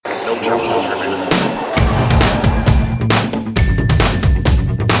No challenges remaining.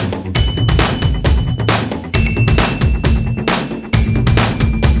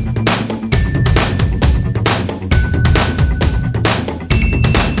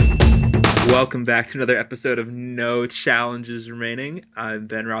 Welcome back to another episode of No Challenges Remaining. I'm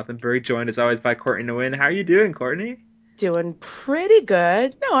Ben Rothenberg, joined as always by Courtney Nguyen. How are you doing, Courtney? Doing pretty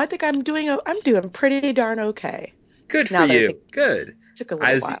good. No, I think I'm doing pretty darn okay. Good for Now that I think you. Good. it took a little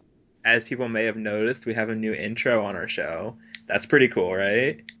As while. as people may have noticed, we have a new intro on our show. That's pretty cool,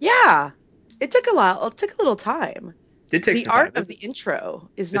 right? Yeah, it took a while. It took a little time. Did take The some time. art of the intro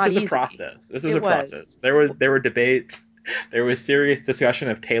is This not was a easy. process. This was It a was. process. There were debates. There was serious discussion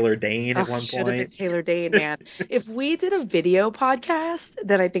of Taylor Dane at Oh, one should have been point. Taylor Dane, man. If we did a video podcast,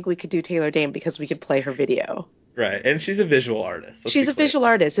 then I think we could do Taylor Dane because we could play her video. Right, and she's a visual artist. Let's be She's a clear. visual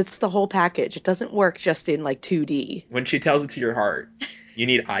artist. It's the whole package. It doesn't work just in like 2D. When she tells it to your heart, you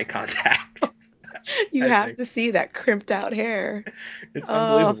need eye contact. You I have think to see that crimped out hair. it's Oh,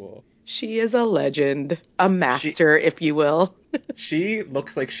 unbelievable. she is a legend, a She master, if you will. She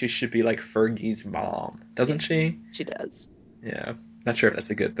looks like she should be like Fergie's mom, Yeah, doesn't she? she does. Yeah. Not sure if that's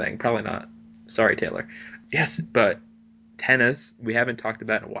a good thing. Probably not. Sorry, Taylor. Yes, but tennis, we haven't talked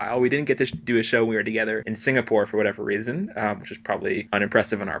about in a while. We didn't get to do a show when we were together in Singapore for whatever reason, which is probably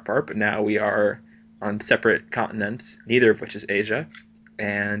unimpressive on our part, but now we are on separate continents, neither of which is Asia,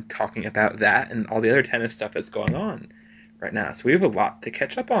 and talking about that and all the other tennis stuff that's going on right now. So we have a lot to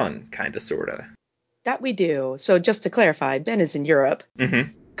catch up on, kind of, sort of. That we do. So just to clarify, Ben is in Europe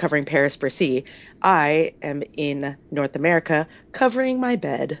Mm-hmm. covering Paris Bercy. I am in North America covering my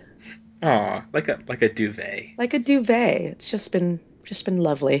bed Aw, like a duvet. like a duvet. It's just been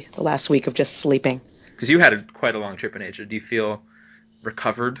lovely the last week of just sleeping. Because you had quite a long trip in Asia. Do you feel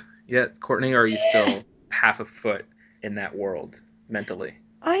recovered yet, Courtney, or are you still half a foot in that world mentally?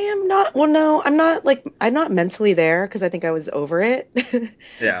 I am not, well, no, I'm not mentally there because I think I was over it.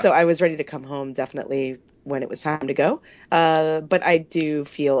 Yeah. So I was ready to come home definitely when it was time to go. But I do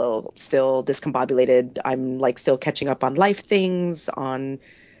feel still discombobulated. I'm like still catching up on life things, on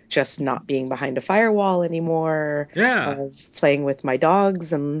just not being behind a firewall anymore, Yeah. of playing with my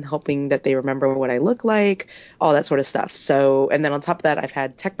dogs and hoping that they remember what I look like, all that sort of stuff. So, and then on top of that, I've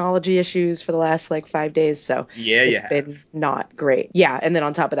had technology issues for the last like 5 days. So Yeah, you it's been have. not great. Yeah. And then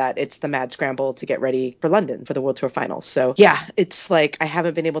on top of that, it's the mad scramble to get ready for London for the World Tour Finals. So yeah, it's like I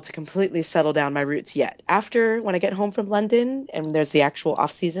haven't been able to completely settle down my roots yet. After when I get home from London and there's the actual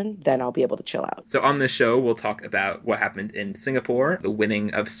off season, then I'll be able to chill out. So on this show, we'll talk about what happened in Singapore, the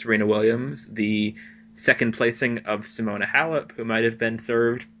winning of Serena Williams, the second placing of Simona Halep, who might have been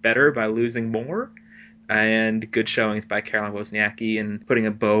served better by losing more, and good showings by Caroline Wozniacki and putting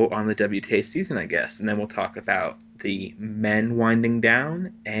a bow on the WTA season, I guess. And then we'll talk about the men winding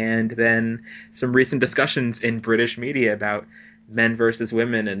down, and then some recent discussions in British media about men versus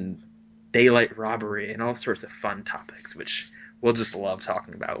women and daylight robbery and all sorts of fun topics, which we'll just love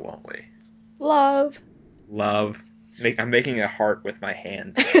talking about, won't we? Love. Love. I'm making a heart with my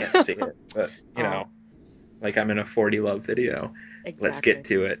hand. You can't see it, but Oh, like I'm in a 40 Love video. Let's get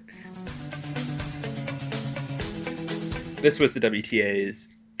exactly. to it. This was the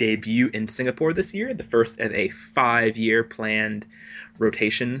WTA's debut in Singapore this year, the first of a 5-year planned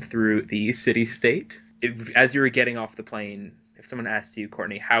rotation through the city-state. As you were getting off the plane, if someone asked you,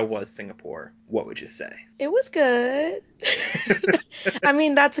 Courtney, how was Singapore, what would you say? It was good. I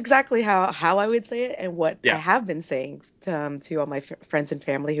mean, that's exactly how I would say it, and what I Yeah. have been saying to all my friends and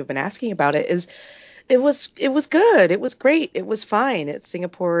family who've been asking about it is it was good. It was great. It was fine.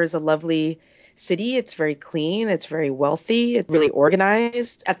 Singapore is a lovely city. It's very clean. It's very wealthy. It's really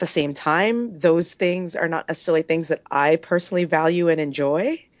organized. At the same time, those things are not necessarily things that I personally value and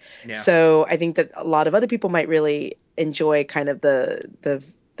enjoy. Yeah. So I think that a lot of other people might really enjoy kind of the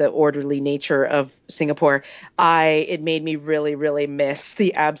orderly nature of Singapore. It made me really, really miss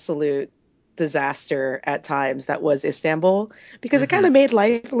the absolute disaster at times that was Istanbul because it kind Mm-hmm. of made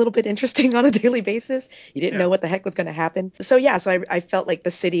life a little bit interesting on a daily basis. You didn't Yeah. know what the heck was going to happen. So yeah, so I felt like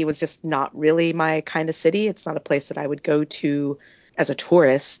the city was just not really my kind of city. It's not a place that I would go to as a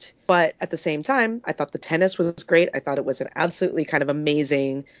tourist. But at the same time, I thought the tennis was great. I thought it was an absolutely kind of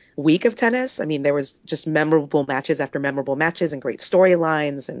amazing week of tennis. I mean, there was just memorable matches after memorable matches and great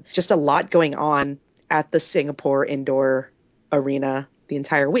storylines and just a lot going on at the Singapore indoor arena the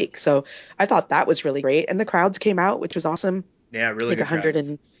entire week. So I thought that was really great. And the crowds came out, which was awesome. Yeah, I really think good crowds.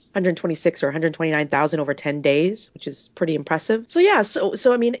 126 or 129,000 over 10 days, which is pretty impressive. So yeah,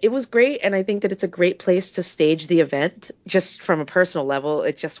 so I mean, it was great, and I think that it's a great place to stage the event. Just from a personal level,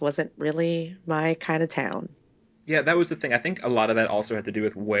 it just wasn't really my kind of town. Yeah, that was the thing. I think a lot of that also had to do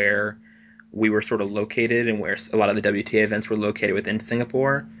with where we were sort of located and where a lot of the WTA events were located within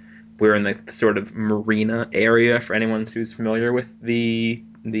Singapore. We were in the sort of marina area for anyone who's familiar with the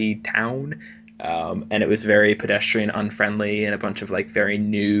town, and it was very pedestrian unfriendly and a bunch of like very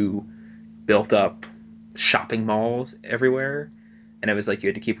new built up shopping malls everywhere. And it was like you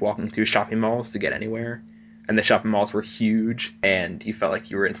had to keep walking through shopping malls to get anywhere. And the shopping malls were huge, and you felt like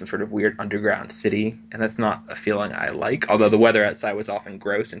you were in some sort of weird underground city. And that's not a feeling I like, although the weather outside was often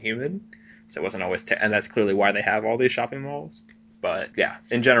gross and humid. So it wasn't always, and that's clearly why they have all these shopping malls. But yeah,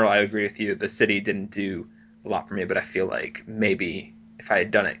 in general, I agree with you. The city didn't do a lot for me, but I feel like maybe if I had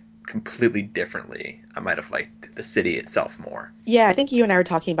done it completely differently, I might have liked the city itself more. Yeah, I think you and I were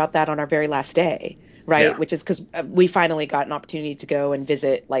talking about that on our very last day, right? Yeah, Which is because we finally got an opportunity to go and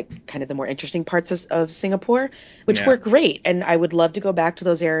visit like kind of the more interesting parts of Singapore, which yeah. were great. And I would love to go back to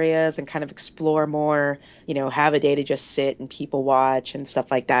those areas and kind of explore more, have a day to just sit and people watch and stuff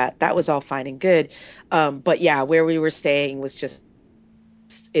like that. That was all fine and good. But yeah, where we were staying was just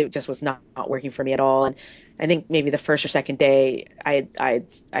it just was not working for me at all. And I think maybe the first or second day,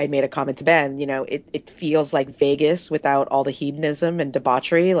 I made a comment to Ben. It feels like Vegas without all the hedonism and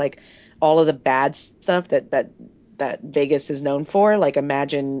debauchery, like all of the bad stuff that Vegas is known for. Like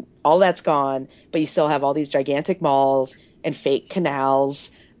imagine all that's gone, but you still have all these gigantic malls and fake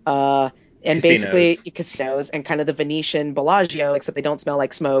canals. And basically Casinos. casinos and kind of the Venetian Bellagio, except they don't smell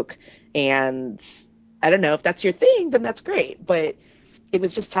like smoke. And I don't know if that's your thing, then that's great. But it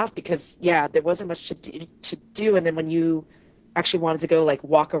was just tough because yeah, there wasn't much to do. And then when you actually wanted to go like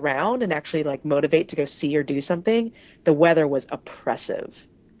walk around and actually like motivate to go see or do something, the weather was oppressive.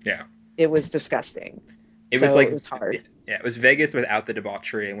 Yeah. It was disgusting. It was So it like, was hard. yeah, it was Vegas without the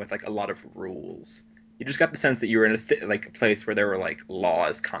debauchery and with like a lot of rules. You just got the sense that you were in like a place where there were like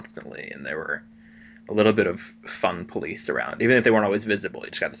laws constantly, and there were a little bit of fun police around, even if they weren't always visible.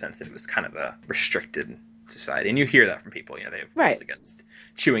 You just got the sense that it was kind of a restricted society, and you hear that from people. They have rules Right. against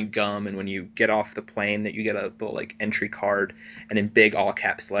chewing gum, and when you get off the plane, that you get a little like entry card, and in big all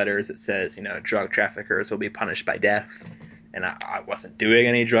caps letters it says, drug traffickers will be punished by death. And I wasn't doing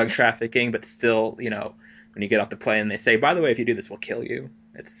any drug trafficking, but still, when you get off the plane, they say, by the way, if you do this, we'll kill you.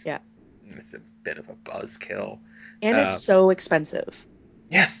 It's Yeah. it's a bit of a buzzkill. And it's Uh, so expensive.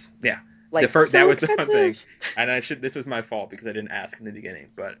 yes, yeah. The Like first that so was the one thing, expensive. and this was my fault because I didn't ask in the beginning.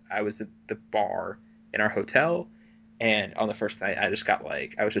 But I was at the bar in our hotel, and on the first night, I just got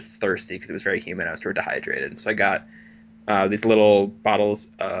like I was just thirsty because it was very humid. I was sort of dehydrated, so I got these little bottles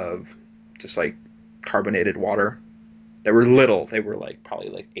of just like carbonated water. They were little. They were like probably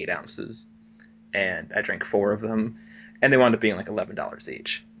like 8 ounces, and I drank four of them, and they wound up being like $11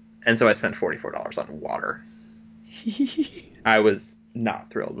 each. And so I spent $44 on water. I was not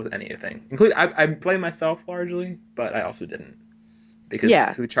thrilled with anything, including I blame myself largely, but I also didn't because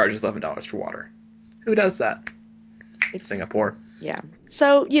Yeah. who charges $11 for water? Who does that? It's Singapore. yeah.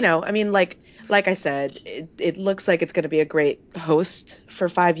 So, I mean, like I said, it looks like it's going to be a great host for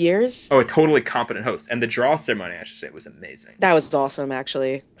 5 years. Oh, a totally competent host, and the draw ceremony, I should say, was amazing. That was awesome,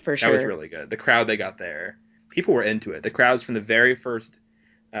 actually, for That was sure. really good. The crowd they got there, people were into it. The crowds from the very first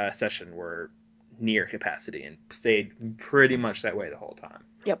session were near capacity and stayed pretty much that way the whole time.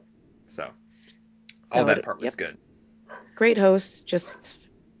 Yep. So all No, that part was yep. good. Great host. Just,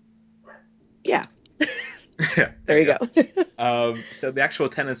 yeah, Yeah, there there you you go. go. So the actual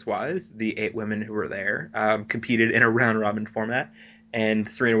tennis wise, the 8 women who were there competed in a round robin format, and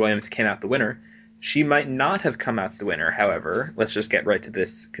Serena Williams came out the winner. She might not have come out the winner, however. Let's just get right to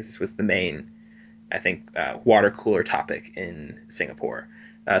this because this was the main, I think, water cooler topic in Singapore.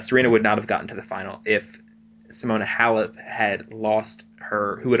 Serena would not have gotten to the final if Simona Halep had lost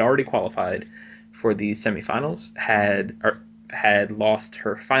who had already qualified for the semifinals, had lost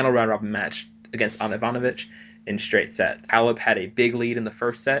her final round robin match against Ana Ivanovic in straight sets. Halep had a big lead in the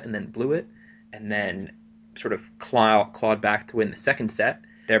first set and then blew it, and then sort of clawed back to win the second set,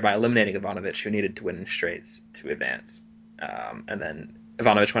 thereby eliminating Ivanovic, who needed to win in straights to advance. And then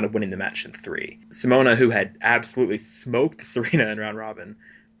Ivanovic wound up winning the match in three. Simona, who had absolutely smoked Serena in round robin,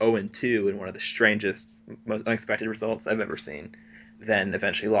 0-2 in one of the strangest, most unexpected results I've ever seen, then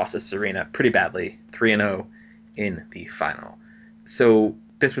eventually lost to Serena pretty badly, 3-0 in the final. So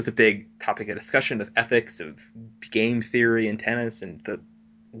this was a big topic of discussion of ethics, of game theory in tennis, and the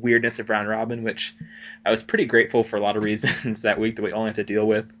weirdness of round robin, which I was pretty grateful for a lot of reasons that week that we only have to deal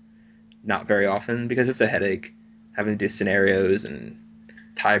with not very often because it's a headache having to do scenarios and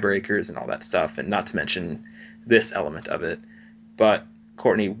tiebreakers and all that stuff, and not to mention this element of it. But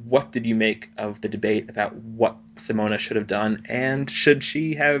Courtney, what did you make of the debate about what Simona should have done, and should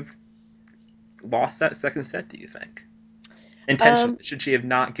she have lost that second set, do you think? Um, Intentionally. Should she have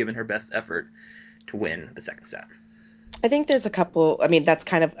not given her best effort to win the second set? I think there's a couple. I mean, that's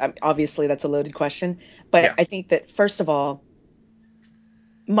kind of obviously that's a loaded question, but Yeah. I think that first of all,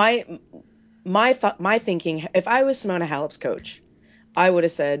 my my thinking, if I was Simona Halep's coach, I would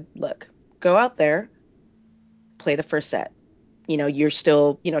have said, look, go out there, play the first set. You're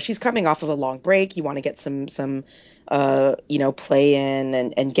still, she's coming off of a long break. You want to get some play in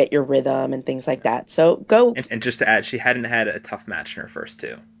and get your rhythm and things like that. So go. And just to add, she hadn't had a tough match in her first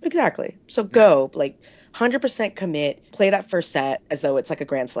two. Exactly. So Yeah. go, like, 100% commit, play that first set as though it's like a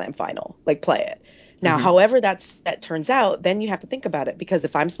Grand Slam final. Like, play it. Now, Mm-hmm. however that turns out, then you have to think about it, because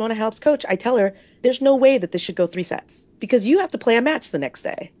if I'm Simona Halep's coach, I tell her there's no way that this should go 3 sets, because you have to play a match the next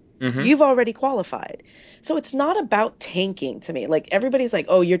day. Mm-hmm. You've already qualified. So it's not about tanking to me. Like, everybody's like,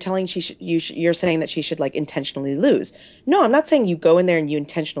 "Oh, you're telling you're saying that she should, like, intentionally lose." No, I'm not saying you go in there and you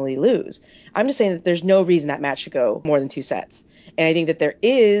intentionally lose. I'm just saying that there's no reason that match should go more than 2 sets. And I think that there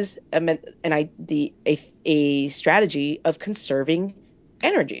is a strategy of conserving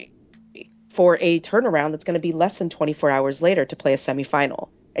energy for a turnaround that's going to be less than 24 hours later to play a semifinal,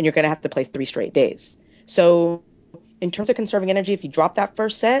 and you're going to have to play 3 straight days. So in terms of conserving energy, if you drop that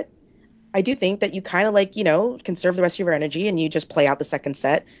first set, I do think that you kind of, like, conserve the rest of your energy and you just play out the second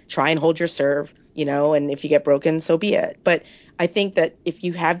set, try and hold your serve, and if you get broken, so be it. But I think that if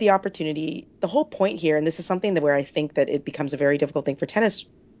you have the opportunity, the whole point here, and this is something that where I think that it becomes a very difficult thing for tennis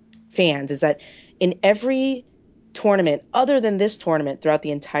fans, is that in every tournament other than this tournament throughout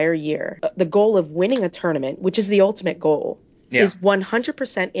the entire year, the goal of winning a tournament, which is the ultimate goal, Yeah. is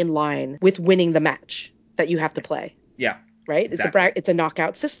 100% in line with winning the match that you have to play. Yeah. Right? Exactly. It's a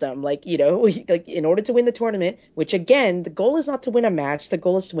knockout system. Like, like, in order to win the tournament, which again, the goal is not to win a match, the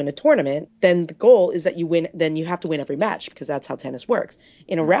goal is to win a tournament, then the goal is that then you have to win every match, because that's how tennis works.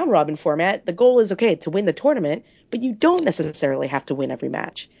 In a round robin format, the goal is, okay, to win the tournament, but you don't necessarily have to win every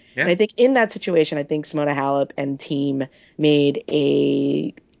match. And Yeah. I think in that situation, I think Simona Halep and team made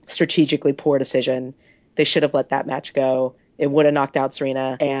a strategically poor decision. They should have let that match go. It would have knocked out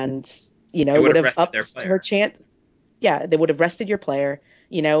Serena, and It it would would have have rested their upped her player. chance. Yeah, they would have rested your player.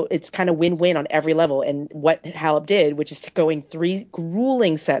 It's kind of win-win on every level. And what Halep did, which is going 3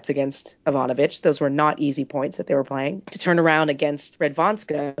 grueling sets against Ivanovic, those were not easy points that they were playing, to turn around against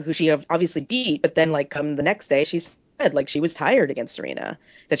Redvanska, who she obviously beat, but then, like, come the next day, she said, like, she was tired against Serena,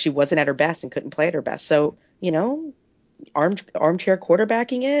 that she wasn't at her best and couldn't play at her best. So, armchair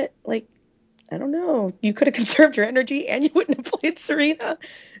quarterbacking it, like, I don't know. You could have conserved your energy and you wouldn't have played Serena.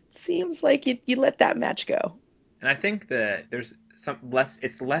 It seems like you let that match go. And I think that there's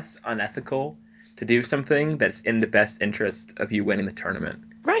it's less unethical to do something that's in the best interest of you winning the tournament.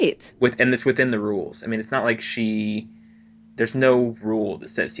 Right. And it's within the rules. I mean, it's not like there's no rule that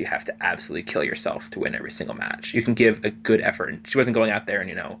says you have to absolutely kill yourself to win every single match. You can give a good effort. And she wasn't going out there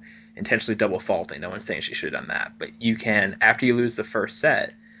and, intentionally double faulting. No one's saying she should have done that. But you can, after you lose the first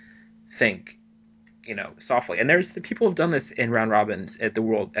set, think, softly. And there's the people who've done this in round robins at the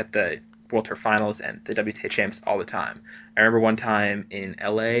World Tour Finals and the WTA Champs all the time. I remember one time in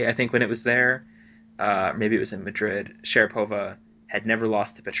LA, I think when it was there, maybe it was in Madrid, Sharapova had never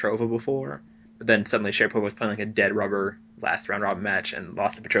lost to Petrova before, but then suddenly Sharapova was playing like a dead rubber last round robin match and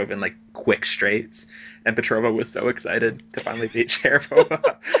lost to Petrova in like quick straights, and Petrova was so excited to finally beat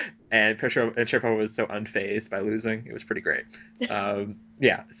Sharapova, and Sharapova was so unfazed by losing. It was pretty great.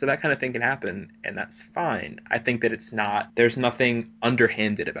 Yeah, so that kind of thing can happen, and that's fine. I think that there's nothing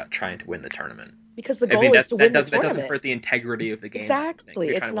underhanded about trying to win the tournament. Because the I mean, goal is to win the that doesn't tournament. hurt the integrity of the game or anything. Exactly.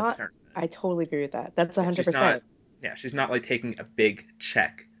 You're trying It's to win the not. tournament. I totally agree with that. That's Yeah, she's not. 100%. Yeah, she's not like taking a big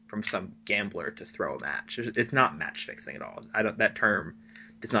check from some gambler to throw a match. It's not match fixing at all. I don't. That term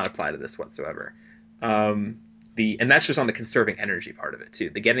does not apply to this whatsoever. Um, and that's just on the conserving energy part of it too.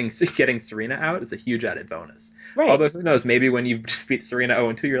 The getting Serena out is a huge added bonus. Right. Although who knows, maybe when you just beat Serena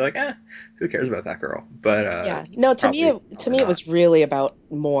 0-2, you're like, who cares about that girl? But Yeah. No, to me probably it not. was really about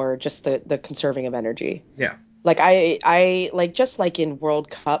more just the conserving of energy. Yeah. Like, I like, just like in World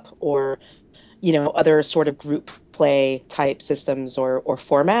Cup, or other sort of group play type systems or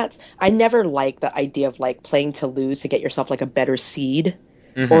formats, I never like the idea of, like, playing to lose to get yourself, like, a better seed,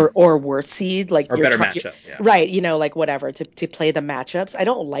 Mm-hmm. or worse seed, like Or you're better trying, matchup. Yeah. right, like, whatever, to play the matchups. I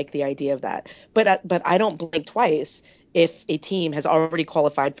don't like the idea of that, but I don't blink twice if a team has already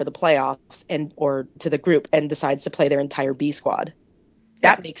qualified for the playoffs and or to the group and decides to play their entire B squad.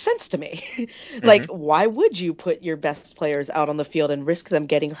 Yeah. That makes sense to me. Mm-hmm. Like, why would you put your best players out on the field and risk them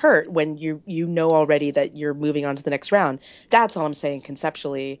getting hurt when you know already that you're moving on to the next round? That's all I'm saying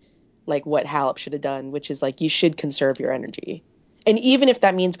conceptually, like what Halep should have done, which is, like, you should conserve your energy. And even if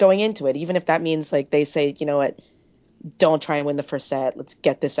that means going into it, even if that means like they say, you know what, don't try and win the first set. Let's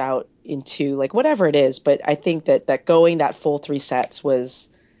get this out into like whatever it is. But I think that going that full 3 sets was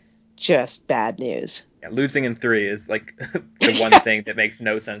just bad news. Yeah, losing in three is like the one thing that makes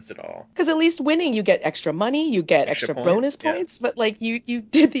no sense at all. Because at least winning, you get extra money, you get Extra extra points, bonus yeah. points. But like you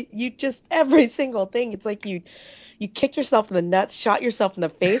did you just every single thing. It's like you kicked yourself in the nuts, shot yourself in the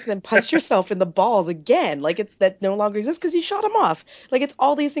face, and then punched yourself in the balls again. Like it's that no longer exists because you shot him off. Like it's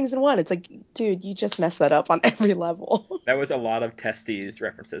all these things in one. It's like, dude, you just messed that up on every level. That was a lot of testes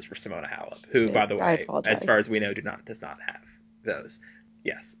references for Simona Halep, who, by the I way, as far apologize. as we know, does not have those.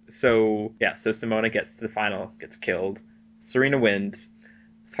 Yes. So yeah, so Simona gets to the final, gets killed. Serena wins.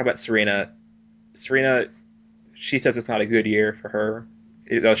 Let's talk about Serena. Serena, she says it's not a good year for her,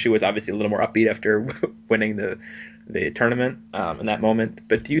 though she was obviously a little more upbeat after winning the tournament in that moment.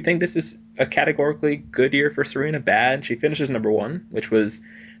 But do you think this is a categorically good year for Serena? Bad? She finishes number one, which was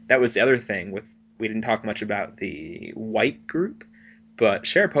that was the other thing with we didn't talk much about the white group, but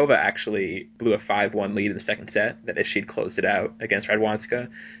Sharapova actually blew a 5-1 lead in the second set. That if she'd closed it out against Radwanska,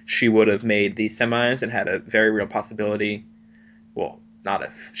 she would have made the semis and had a very real possibility. Well, not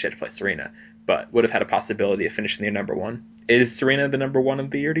if she had to play Serena, but would have had a possibility of finishing the number one. Is Serena the number one of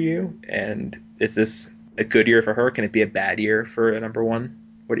the year to you? And is this a good year for her? Can it be a bad year for a number one?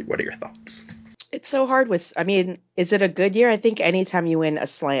 What are your thoughts? It's so hard with, I mean, is it a good year? I think anytime you win a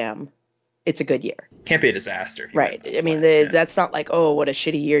slam, it's a good year. Can't be a disaster if you win Right. a I mean, slam. Yeah. that's not like, oh, what a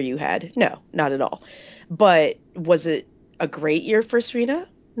shitty year you had. No, not at all. But was it a great year for Serena?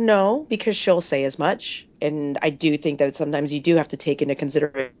 No, because she'll say as much. And I do think that sometimes you do have to take into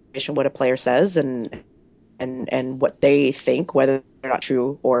consideration what a player says and what they think, whether they're not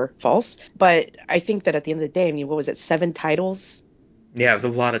true or false. But I think that at the end of the day, I mean, what was it, 7 titles? Yeah, it was a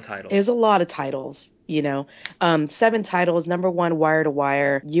lot of It was titles. a lot of titles, 7 titles, number one wire to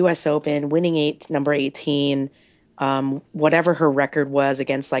wire, US Open, winning number 18, whatever her record was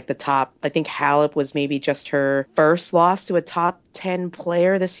against like the top. I think Halep was maybe just her first loss to a top 10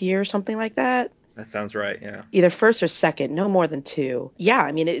 player this year, something like that. That sounds right. Yeah. Either first or second, no more than two. Yeah,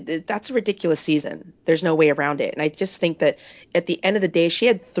 I mean, that's a ridiculous season. There's no way around it. And I just think that at the end of the day, she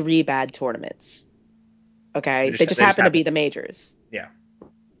had 3 bad tournaments. Okay. They just They just happened to be happened. the majors, Yeah.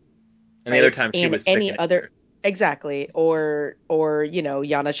 And the other right? time she And was sick any and other, injured. exactly, or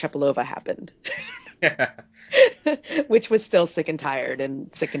Yana Chepalova happened, Yeah. which was still sick and tired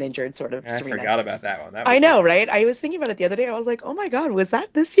and sick and injured, sort of I Serena. forgot about that one. That I was know, rough. right? I was thinking about it the other day. I was like, oh my God, was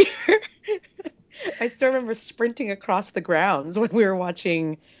that this year? I still remember sprinting across the grounds when we were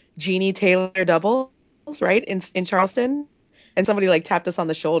watching Jeannie Taylor doubles, right, in Charleston. And somebody like tapped us on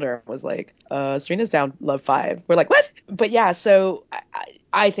the shoulder and was like, Serena's down love 5. We're like, what? But yeah, so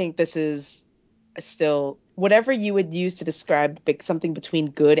I think this is still whatever you would use to describe something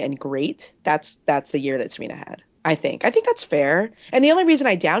between good and great. That's the year that Serena had. I think that's fair. And the only reason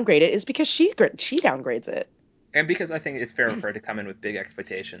I downgrade it is because she downgrades it. And because I think it's fair for her to come in with big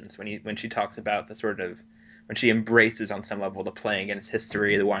expectations when she talks about the sort of when she embraces on some level the playing against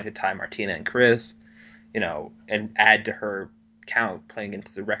history, the wanting to tie Martina and Chris, and add to her count playing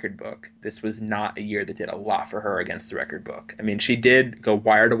into the record book. This was not a year that did a lot for her against the record book. I mean, she did go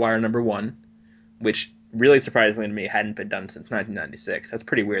wire to wire number one, which really surprisingly to me hadn't been done since 1996. That's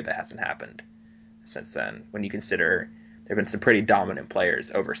pretty weird that hasn't happened since then. When you consider there have been some pretty dominant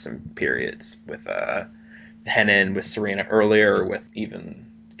players over some periods with Henin, with Serena earlier, with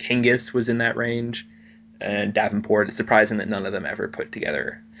even Kingis was in that range, and Davenport. It's surprising that none of them ever put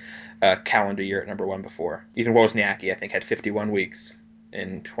together a calendar year at number one before. Even Wozniacki, I think, had 51 weeks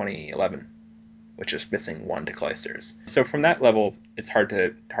in 2011, which is missing one to Clijsters. So from that level, it's hard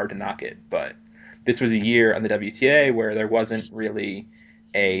to knock it. But this was a year on the WTA where there wasn't really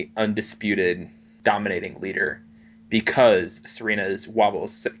a undisputed dominating leader because Serena's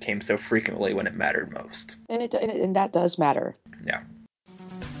wobbles came so frequently when it mattered most. And that does matter. Yeah.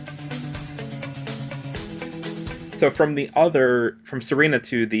 So from Serena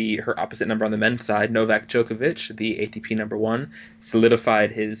to her opposite number on the men's side, Novak Djokovic, the ATP number one, solidified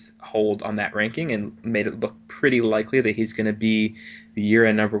his hold on that ranking and made it look pretty likely that he's going to be the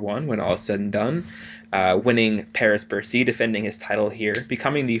year-end number one when all is said and done. Winning Paris-Bercy, defending his title here,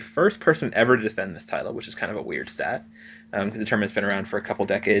 becoming the first person ever to defend this title, which is kind of a weird stat because the tournament's been around for a couple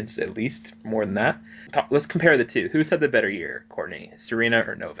decades at least, more than that. Let's compare the two. Who's had the better year, Courtney? Serena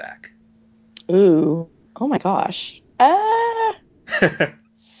or Novak? Ooh. Oh my gosh.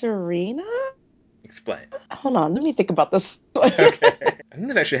 Serena? Explain. Hold on, let me think about this. Okay. I think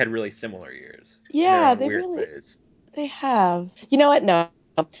they've actually had really similar years in their Yeah, own they weird really ways. they have. You know what? No.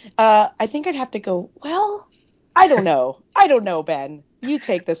 I think I'd have to go, well, I don't know. I don't know, Ben. You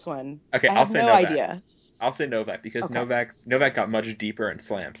take this one. Okay, I I'll have say no Novak. idea. I'll say Novak because Okay. Novak got much deeper in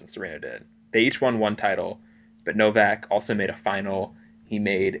slams than Serena did. They each won one title, but Novak also made a final. He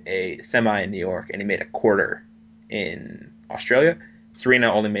made a semi in New York, and he made a quarter in Australia.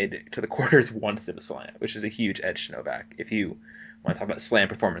 Serena only made it to the quarters once in a slam, which is a huge edge to Novak. If you want to talk about slam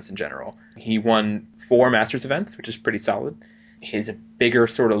performance in general, he won 4 Masters events, which is pretty solid. He has a bigger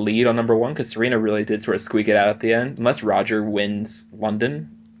sort of lead on number one because Serena really did sort of squeak it out at the end. Unless Roger wins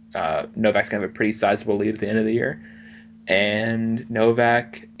London, Novak's gonna have a pretty sizable lead at the end of the year. And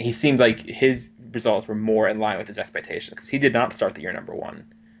Novak, he seemed like his results were more in line with his expectations because he did not start the year number one.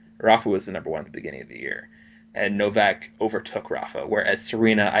 Rafa was the number one at the beginning of the year, and Novak overtook Rafa, whereas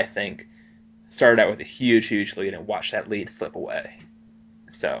Serena, I think, started out with a huge lead and watched that lead slip away.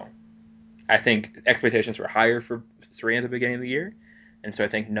 So I think expectations were higher for Serena at the beginning of the year, and so I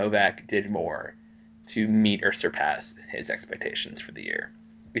think Novak did more to meet or surpass his expectations for the year.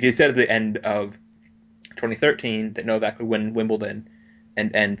 If you said at the end of 2013 that Novak would win Wimbledon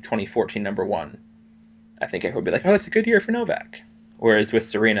and end 2014 number one, I think everyone would be like, oh, it's a good year for Novak. Whereas with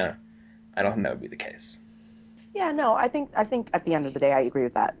Serena, I don't think that would be the case. Yeah, no, I think at the end of the day, I agree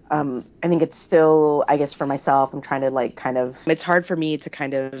with that. I think it's still, I guess for myself, I'm trying to like kind of, it's hard for me to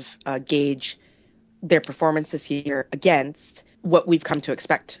kind of gauge their performance this year against what we've come to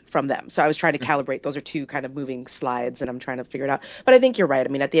expect from them. So I was trying to calibrate. Those are two kind of moving slides, and I'm trying to figure it out. But I think you're right. I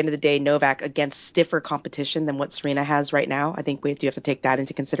mean, at the end of the day, Novak against stiffer competition than what Serena has right now. I think we do have to take that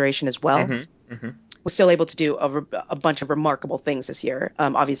into consideration as well. Mm-hmm. Mm-hmm. Was still able to do a bunch of remarkable things this year.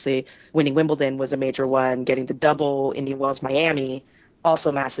 Obviously, winning Wimbledon was a major one. Getting the double, Indian Wells, Miami,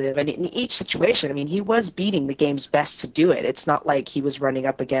 also massive. And in each situation, I mean, he was beating the game's best to do it. It's not like he was running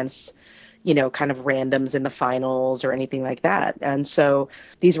up against, kind of randoms in the finals or anything like that. And so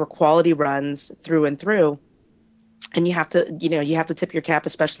these were quality runs through and through. And you have to tip your cap,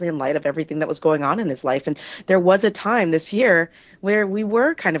 especially in light of everything that was going on in his life. And there was a time this year where we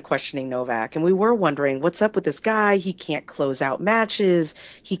were kind of questioning Novak and we were wondering what's up with this guy. He can't close out matches.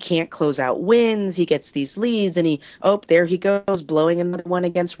 He can't close out wins. He gets these leads and there he goes, blowing another one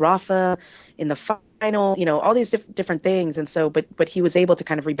against Rafa in the final, all these different things. And so, but he was able to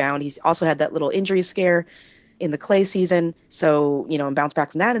kind of rebound. He's also had that little injury scare in the clay season. So, and bounce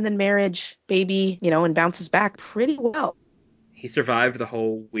back from that. And then marriage, baby, and bounces back pretty well. He survived the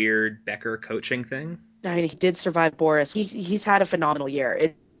whole weird Becker coaching thing. I mean, he did survive Boris. He's had a phenomenal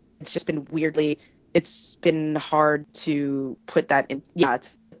year. It's just been it's been hard to put that in, yeah,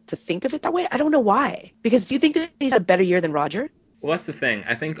 to think of it that way. I don't know why. Because do you think that he's had a better year than Roger? Well, that's the thing.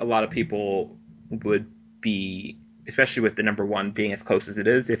 I think a lot of people would be, especially with the number one being as close as it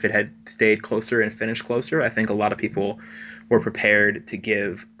is, if it had stayed closer and finished closer, I think a lot of people were prepared to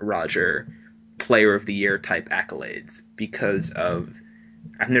give Roger player of the year type accolades because of,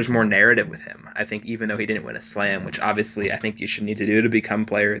 I think there's more narrative with him. I think even though he didn't win a slam, which obviously I think you should need to do to become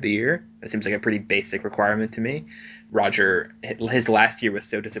player of the year, that seems like a pretty basic requirement to me. Roger, his last year was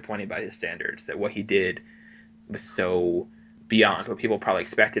so disappointing by his standards that what he did was so beyond what people probably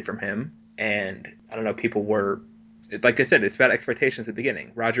expected from him. And I don't know, people were, like I said, it's about expectations at the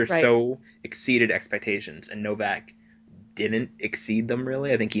beginning. Roger Right. so exceeded expectations, and Novak didn't exceed them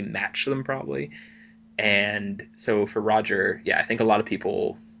really. I think he matched them probably. And so for Roger, yeah, I think a lot of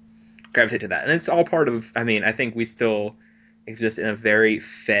people gravitate to that. And it's all part of, I mean, I think we still exist in a very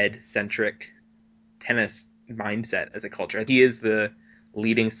Fed centric tennis mindset as a culture. He is the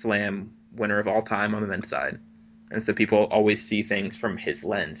leading slam winner of all time on the men's side. And so people always see things from his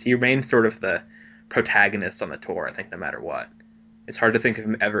lens. He remains sort of the protagonist on the tour, I think, no matter what. It's hard to think of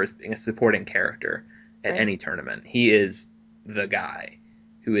him ever as being a supporting character at Right. any tournament. He is the guy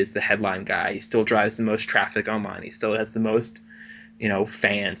who is the headline guy. He still drives the most traffic online. He still has the most,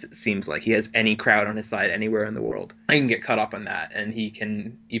 fans. It seems like he has any crowd on his side anywhere in the world. I can get caught up on that, and he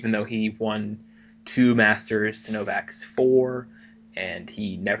can, even though he won 2 Masters to Novak's 4, and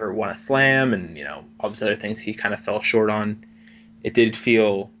he never won a slam, and all these other things he kind of fell short on. It did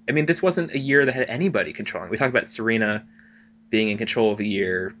feel. I mean, this wasn't a year that had anybody controlling. We talk about Serena being in control of a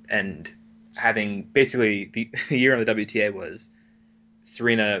year and having basically the year on the WTA was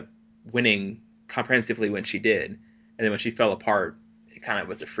Serena winning comprehensively when she did, and then when she fell apart, it kind of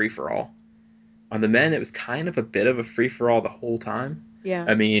was a free for all. On the men, it was kind of a bit of a free for all the whole time. Yeah.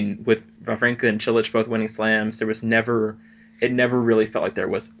 I mean, with Wawrinka and Cilic both winning slams, it never really felt like there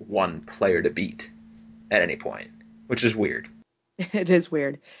was one player to beat at any point, which is weird. It is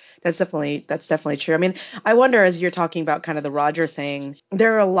weird. That's definitely true. I mean, I wonder as you're talking about kind of the Roger thing,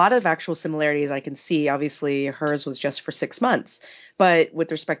 there are a lot of actual similarities I can see. Obviously, hers was just for 6 months, but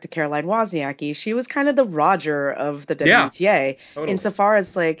with respect to Caroline Wozniacki, she was kind of the Roger of the Yeah, WTA totally. insofar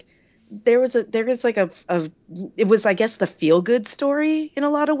as like there was like a it was I guess the feel good story in a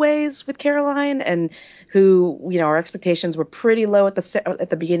lot of ways with Caroline and who our expectations were pretty low at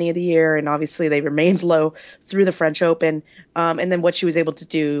the beginning of the year and obviously they remained low through the French Open. And then what she was able to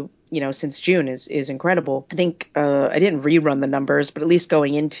do, since June is incredible. I think I didn't rerun the numbers, but at least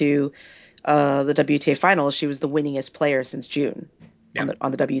going into the WTA finals, she was the winningest player since June Yeah.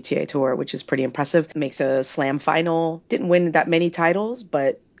 on the WTA tour, which is pretty impressive. Makes a Slam final. Didn't win that many titles,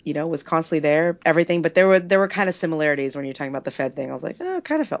 but was constantly there. Everything, but there were kind of similarities when you're talking about the Fed thing. I was like, oh, it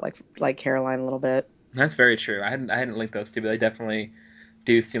kind of felt like Caroline a little bit. That's very true. I hadn't linked those two, but they definitely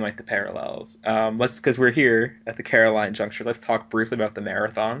do seem like the parallels. Let's because we're here at the Caroline juncture. Let's talk briefly about the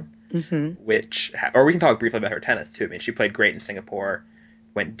marathon, Hmm. or we can talk briefly about her tennis too. I mean, she played great in Singapore,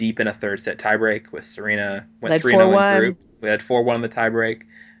 went deep in a third set tiebreak with Serena, went Led 3-0 in 4-1. group. We had 4-1 in the tiebreak.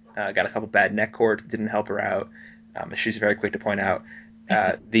 Got a couple bad net courts, didn't help her out. She's very quick to point out.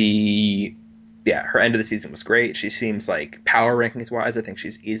 The Yeah, her end of the season was great. She seems like power rankings wise, I think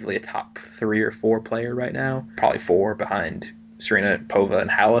she's easily a top 3 or 4 player right now. Probably 4 behind Serena, Pova, and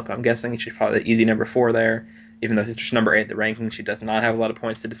Halep. I'm guessing she's probably the easy number 4 there. Even though she's just number 8 in the rankings, she does not have a lot of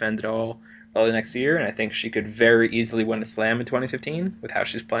points to defend at all early next year. And I think she could very easily win a Slam in 2015 with how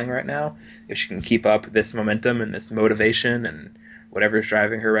she's playing right now if she can keep up this momentum and this motivation and whatever's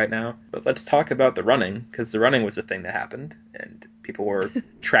driving her right now. But let's talk about the running because the running was the thing that happened and people were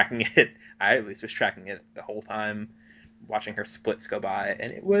tracking it. I at least was tracking it the whole time, watching her splits go by,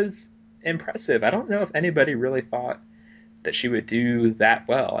 and it was impressive. I don't know if anybody really thought that she would do that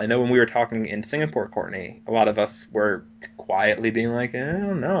well. I know when we were talking in Singapore, Courtney, a lot of us were quietly being like, I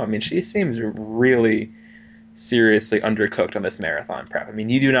don't know. I mean, she seems really seriously undercooked on this marathon prep. I mean,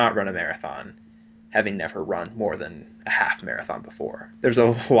 you do not run a marathon having never run more than a half marathon before. There's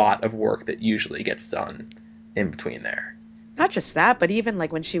a lot of work that usually gets done in between there. Not just that, but even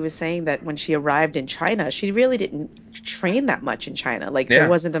like when she was saying that when she arrived in China, she really didn't train that much in China. Like there Yeah,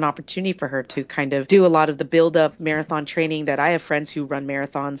 wasn't an opportunity for her to kind of do a lot of the build up marathon training that I have friends who run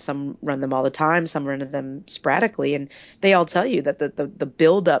marathons. Some run them all the time, some run them sporadically. And they all tell you that the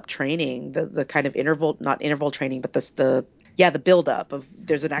build up training, the kind of interval, not interval training, but the build up of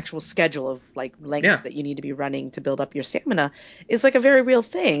there's an actual schedule of like yeah. lengths that you need to be running to build up your stamina is like a very real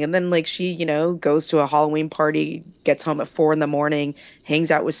thing. And then like she, goes to a Halloween party, gets home at 4 in the morning,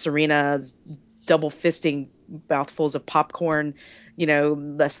 hangs out with Serena, double fisting mouthfuls of popcorn,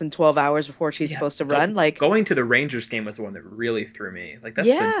 less than 12 hours before she's Yeah, supposed to run. Like, going to the Rangers game was the one that really threw me. Like that's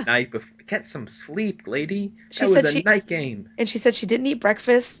the yeah. night before. Get some sleep, lady. She That was said a she night game. and she said she didn't eat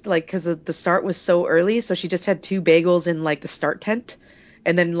breakfast like because the start was so early, so she just had two bagels in like the start tent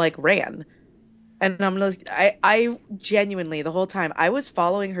and then like ran. And I'm like, I genuinely, the whole time, I was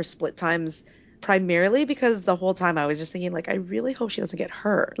following her split times primarily because the whole time I was just thinking, like, I really hope she doesn't get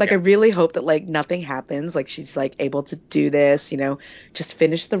hurt. Like, I Yeah, really hope that, like, nothing happens. Like, she's, like, able to do this, just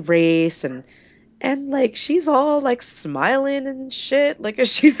finish the race. And like, she's all, like, smiling and shit. Like,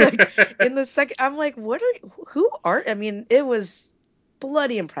 she's, like, in the second, I'm like, who are, I mean, it was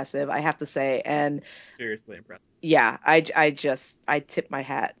bloody impressive, I have to say. And seriously impressive. yeah, I tipped my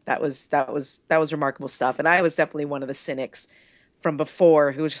hat. That was remarkable stuff. And I was definitely one of the cynics from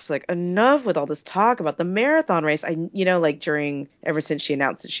before who was just like, enough with all this talk about the marathon race. Like during ever since she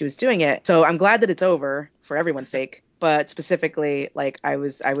announced that she was doing it. So I'm glad that it's over for everyone's sake. But specifically, like I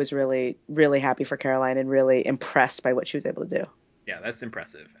was really, really happy for Caroline and really impressed by what she was able to do. Yeah, that's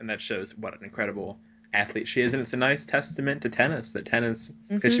impressive, and that shows what an incredible athlete she is. And it's a nice testament to tennis that tennis,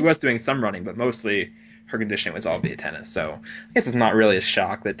 because she Hmm. was doing some running, but mostly her conditioning was all via tennis. So I guess it's not really a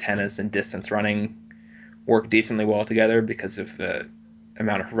shock that tennis and distance running work decently well together because of the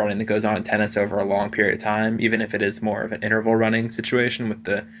amount of running that goes on in tennis over a long period of time, even if it is more of an interval running situation with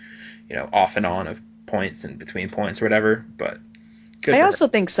the, off and on of points and between points or whatever. But good I for her. also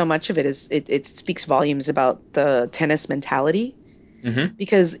think so much of it is it speaks volumes about the tennis mentality Mm-hmm.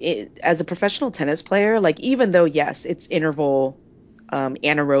 because as a professional tennis player, like even though yes, it's interval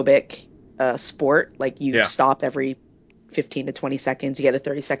anaerobic sport, like you Yeah. stop every 15 to 20 seconds, you get a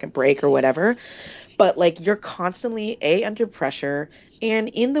 30-second break or whatever, but like you're constantly under pressure and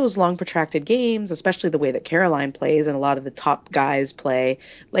in those long protracted games, especially the way that Caroline plays and a lot of the top guys play,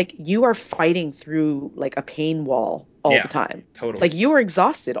 like you are fighting through like a pain wall all the Yeah. time. Like Totally. you are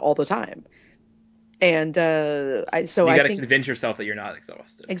exhausted all the time. And You I got to think convince yourself that you're not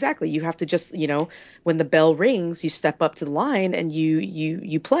exhausted. exactly. You have to just, when the bell rings, you step up to the line and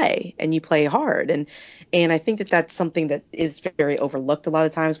you play and you play hard. And I think that that's something that is very overlooked a lot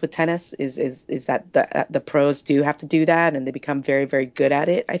of times with tennis is that the pros do have to do that and they become very, very good at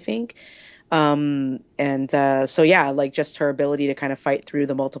it, I think. And so yeah, like just her ability to kind of fight through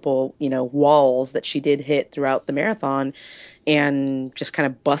the multiple, walls that she did hit throughout the marathon and just kind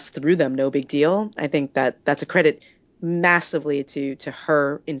of bust through them, no big deal. I think that that's a credit massively to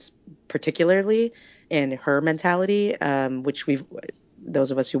her in particularly and her mentality, which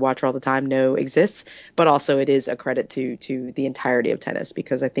those of us who watch her all the time know exists, but also it is a credit to the entirety of tennis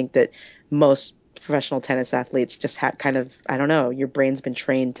because I think that most professional tennis athletes just had kind of, I don't know, your brain's been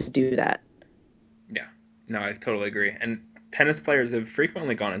trained to do that. Yeah, no, I totally agree. And tennis players have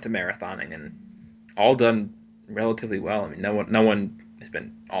frequently gone into marathoning and all done relatively well. I mean, no one has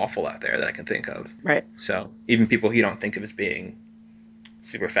been awful out there that I can think of. Right. So even people you don't think of as being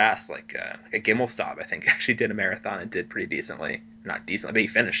super fast, like a Gimelstob, I think actually did a marathon and did pretty decently. Not decently, but he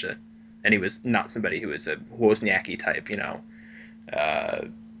finished it. And he was not somebody who was a Wozniacki type, Uh,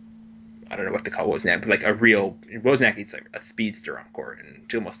 I don't know what to call Wozniacki, but like a real Wozniacki's like a speedster on court, and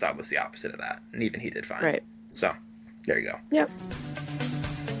Gimelstob was the opposite of that, and even he did fine. Right. So there you go. Yep.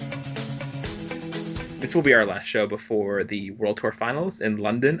 This will be our last show before the World Tour Finals in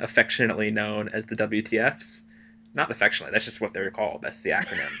London, affectionately known as the WTFs. Not affectionately, that's just what they're called. That's the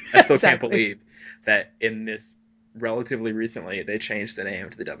acronym. I still can't Exactly. believe that in this relatively recently they changed the name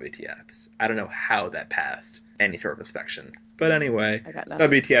to the WTFs. I don't know how that passed any sort of inspection. But anyway, I got nothing.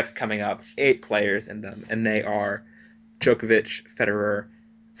 WTFs coming up, 8 players in them, and they are Djokovic, Federer,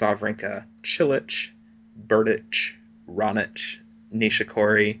 Wawrinka, Cilic, Berdych, Raonic,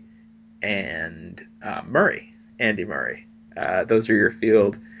 Nishikori, and Murray, Andy Murray. Those are your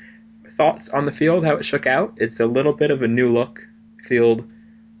field. Thoughts on the field, how it shook out? It's a little bit of a new look field,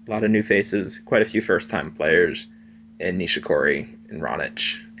 a lot of new faces, quite a few first-time players in Nishikori and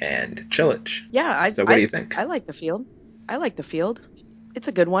Raonic and Cilic. Yeah, So what do you think? I like the field. I like the field. It's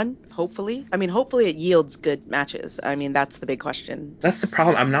a good one, hopefully. I mean, hopefully it yields good matches. I mean, that's the big question. That's the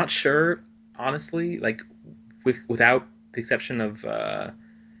problem. I'm not sure, honestly, like without the exception of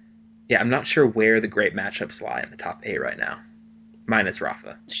yeah, I'm not sure where the great matchups lie in the top 8 right now. Minus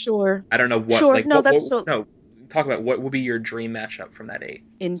Rafa. Sure. I don't know what Sure. like No, that's what so no, talk about what would be your dream matchup from that 8.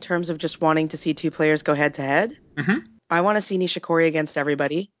 in terms of just wanting to see two players go head to head. Mm-hmm. I want to see Nishikori against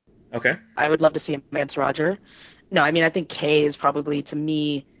everybody. Okay. I would love to see him against Roger. No, I mean, I think Kay is probably to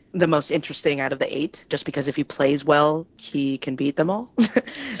me the most interesting out of the 8, just because if he plays well, he can beat them all.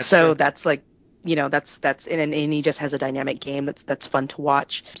 That's So true. that's like, that's and he just has a dynamic game that's fun to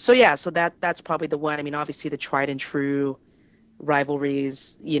watch. So yeah, so that's probably the one. I mean, obviously the tried and true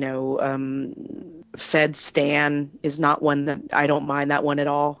rivalries, Fed Stan is not one that I don't mind that one at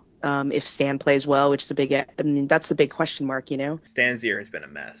all. If Stan plays well, which is I mean, that's the big question mark. Stan's year has been a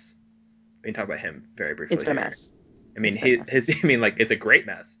mess. We can talk about him very It's briefly been a here. mess. I mean, It's been a mess. I mean, like, it's a great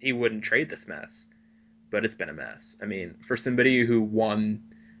mess. He wouldn't trade this mess, but it's been a mess. I mean, for somebody who won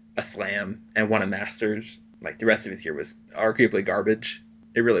a slam and won a Masters, like, the rest of his year was arguably garbage.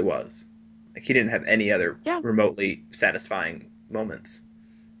 It really was. Like, he didn't have any other Yeah. remotely satisfying moments.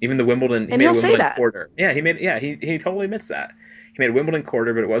 Even the Wimbledon, he And made a he'll say Wimbledon that. quarter. Yeah, he totally admits that. He made a Wimbledon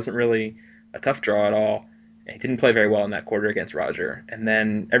quarter, but it wasn't really a tough draw at all. And he didn't play very well in that quarter against Roger. And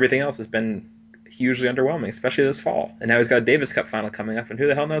then everything else has been hugely underwhelming, especially this fall. And now he's got a Davis Cup final coming up, and who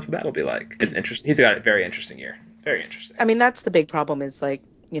the hell knows what that'll be like? It's interesting. He's got a very interesting year. Very interesting. I mean, that's the big problem is like,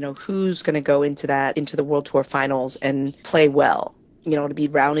 who's going to go into the World Tour finals and play well? To be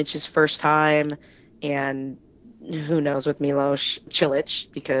Raunic's first time and who knows with Milos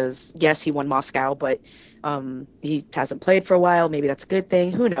Cilic because yes, he won Moscow, but he hasn't played for a while. Maybe that's a good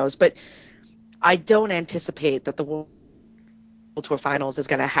thing. Who knows? But I don't anticipate that the World Tour Finals is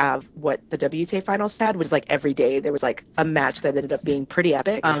going to have what the WTA Finals had, which is like every day there was like a match that ended up being pretty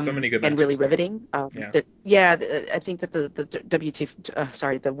epic There were so many good and really matches. riveting. Yeah. I think that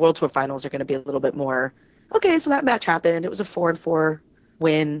the World Tour Finals are going to be a little bit more. Okay, so that match happened. It was a 4-4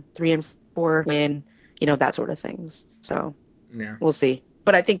 win, 3-4 win, that sort of things. So Yeah. we'll see.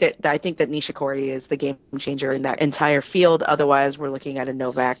 But I think that Nishikori is the game changer in that entire field. Otherwise, we're looking at a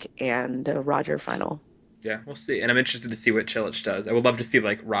Novak and a Roger final. Yeah, we'll see. And I'm interested to see what Cilic does. I would love to see,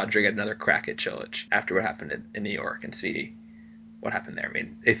 like, Roger get another crack at Cilic after what happened in New York and see what happened there. I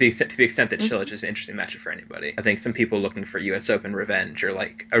mean, to the extent that Cilic is an interesting matchup for anybody, I think some people looking for U.S. Open revenge or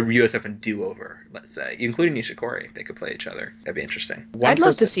like a U.S. Open do-over, let's say, including Nishikori, if they could play each other, that'd be interesting. One I'd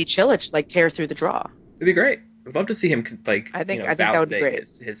love to person, see Chilich like tear through the draw. it'd be great. I'd love to see him like I think that would be validate great.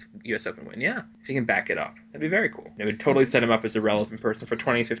 his U.S. Open win. Yeah, if he can back it up, that'd be very cool. It would totally set him up as a relevant person for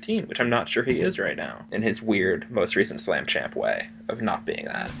 2015, which I'm not sure he is right now in his weird most recent Slam Champ way of not being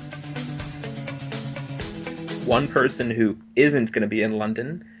that. One person who isn't going to be in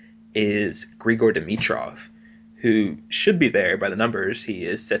London is Grigor Dimitrov, who should be there by the numbers. He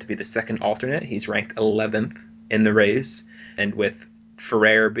is set to be the second alternate. He's ranked 11th in the race, and with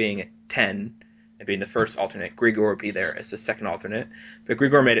Ferrer being at 10 and being the first alternate, Grigor would be there as the second alternate. But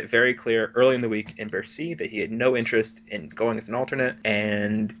Grigor made it very clear early in the week in Bercy that he had no interest in going as an alternate,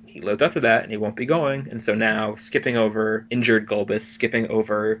 and he lived up to that, and he won't be going. And so now, skipping over injured Gulbis, skipping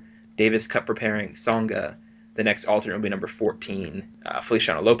over Davis Cup preparing Tsonga, the next alternate will be number 14,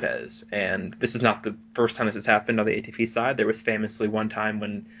 Feliciano Lopez. And this is not the first time this has happened on the ATP side. There was famously one time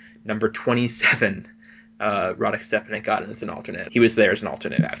when number 27, Radek Stepanek, got in as an alternate. He was there as an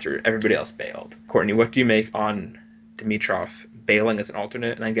alternate after everybody else bailed. Courtney, what do you make on Dimitrov bailing as an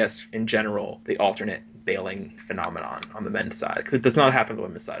alternate? And I guess, in general, the alternate bailing phenomenon on the men's side? Because it does not happen on the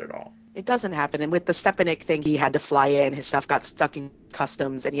women's side at all. It doesn't happen. And with the Stepanik thing, he had to fly in. His stuff got stuck in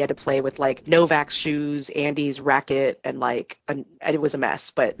customs, and he had to play with like Novak's shoes, Andy's racket, and it was a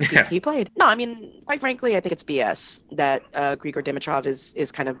mess. But Yeah. he played. No, I mean, quite frankly, I think it's BS that Grigor Dimitrov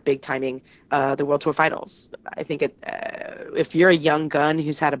is kind of big timing the World Tour Finals. I think if you're a young gun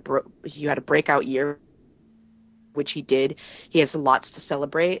who's had a breakout year, which he did. He has lots to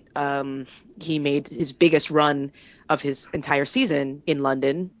celebrate. He made his biggest run of his entire season in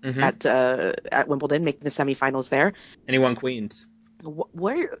London Mm-hmm. at Wimbledon, making the semifinals there. And he won Queens.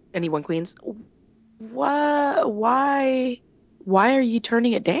 Where anyone Queens? Why are you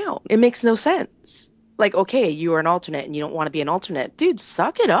turning it down? It makes no sense. Like, okay, you are an alternate and you don't want to be an alternate. Dude,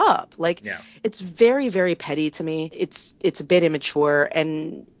 suck it up. Like, Yeah. it's very, very petty to me. It's a bit immature,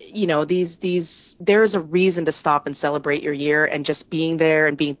 and these there's a reason to stop and celebrate your year, and just being there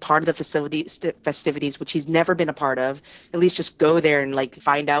and being part of the festivities, which he's never been a part of. At least just go there and like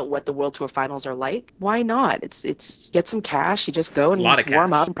find out what the World Tour Finals are like. Why not? It's get some cash. You just go A lot and of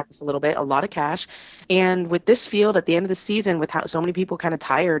warm up cash. and practice a little bit. A lot of cash. And with this field at the end of the season, with how so many people kind of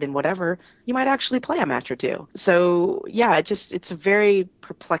tired and whatever, you might actually play a match or two. So yeah, it's a very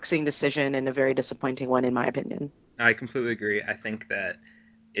perplexing decision and a very disappointing one in my opinion. I completely agree. I think that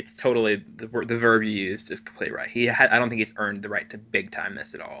it's totally the verb you used is completely right. I don't think he's earned the right to big time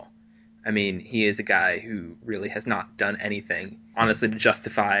this at all. I mean, he is a guy who really has not done anything, honestly, to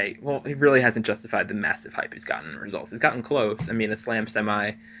justify. Well, he really hasn't justified the massive hype he's gotten in results. He's gotten close. I mean, a slam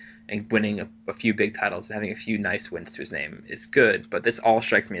semi and winning a few big titles and having a few nice wins to his name is good, but this all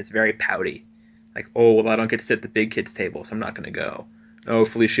strikes me as very pouty. Like, oh, well, I don't get to sit at the big kids' table, so I'm not going to go. Oh,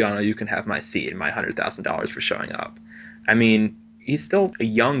 Feliciano, you can have my seat and my $100,000 for showing up. I mean, he's still a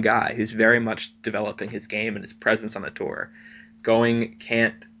young guy who's very much developing his game and his presence on the tour. Going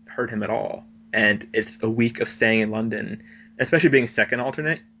can't hurt him at all. And it's a week of staying in London, especially being second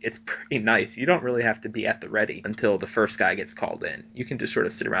alternate. It's pretty nice. You don't really have to be at the ready until the first guy gets called in. You can just sort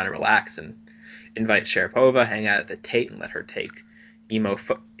of sit around and relax and invite Sharapova, hang out at the Tate, and let her take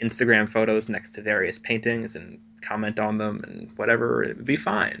Instagram photos next to various paintings and comment on them and whatever. It would be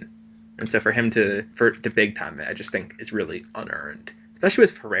fine. And so for him to big time it, I just think is really unearned, especially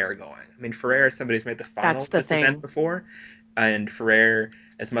with Ferrer going. I mean, Ferrer is somebody who's made the final That's of the this event thing. before, and Ferrer,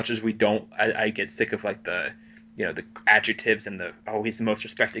 as much as we don't, I get sick of like the adjectives and the oh he's the most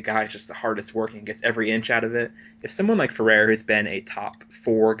respected guy, he's just the hardest working, gets every inch out of it. If someone like Ferrer, who's been a top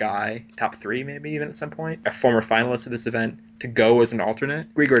 4 guy, top 3 maybe even at some point, a former finalist of this event, to go as an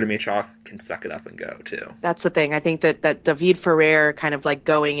alternate, Grigor Dimitrov can suck it up and go too. That's the thing. I think that David Ferrer kind of like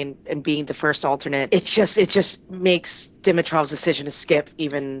going and being the first alternate, it just makes Dimitrov's decision to skip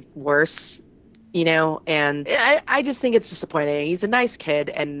even worse. And I just think it's disappointing. He's a nice kid,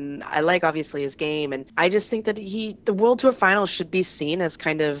 and I like obviously his game, and I just think that the World Tour Finals should be seen as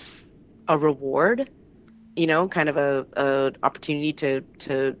kind of a reward, kind of a opportunity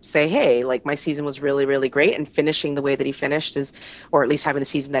to say, hey, like my season was really, really great, and finishing the way that he finished is, or at least having the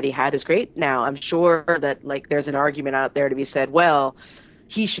season that he had is great. Now, I'm sure that like there's an argument out there to be said, well,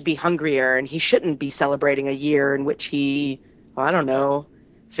 he should be hungrier and he shouldn't be celebrating a year in which he, well, I don't know,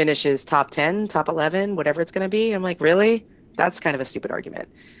 finishes top 10, top 11, whatever it's going to be. I'm like, really? That's kind of a stupid argument.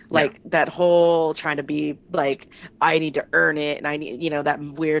 Yeah. Like that whole trying to be like, I need to earn it and I need, that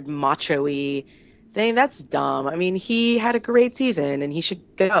weird macho-y thing. That's dumb. I mean, he had a great season and he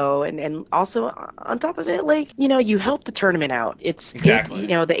should go. And also on top of it, like, you help the tournament out. It's good, Exactly.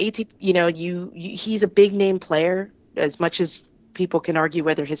 the ATP, he's a big name player as much as people can argue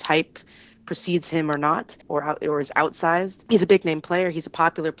whether his hype precedes him or not, or is outsized. He's a big name player. He's a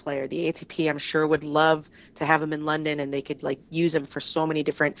popular player. The ATP, I'm sure, would love to have him in London, and they could like use him for so many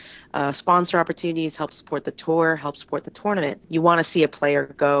different sponsor opportunities, help support the tour, help support the tournament. You want to see a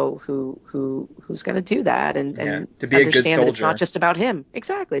player go who's going to do that Yeah, and to be a good understand that it's not soldier. just about him.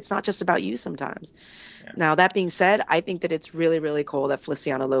 Exactly, it's not just about you sometimes. Yeah. Now, that being said, I think that it's really, really cool that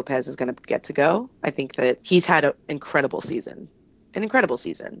Feliciano Lopez is going to get to go. I think that he's had an incredible season. An incredible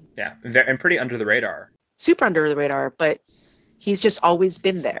season. Yeah, and pretty under the radar. Super under the radar, but he's just always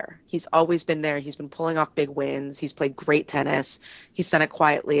been there. He's always been there. He's been pulling off big wins. He's played great tennis. He's done it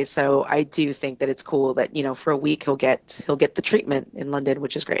quietly. So I do think that it's cool that, for a week he'll get the treatment in London,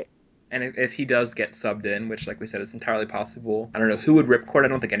 which is great. And if he does get subbed in, which, like we said, is entirely possible, I don't know who would ripcord. I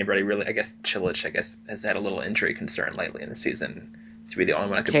don't think anybody really. I guess Chilich, has had a little injury concern lately in the season. To be the only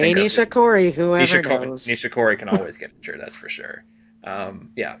one I could think of. Nishikori, whoever knows. Nishikori can always get injured, that's for sure.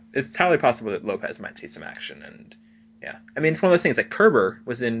 Yeah, it's entirely possible that Lopez might see some action. And yeah, I mean, it's one of those things. Like Kerber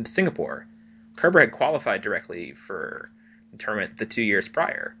was in Singapore. Kerber had qualified directly for the tournament the 2 years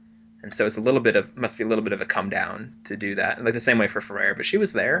prior. And so it's must be a little bit of a come down to do that. And like the same way for Ferrer, but she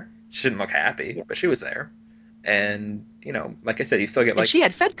was there. She didn't look happy, Yeah. but she was there. And, like I said, you still get And she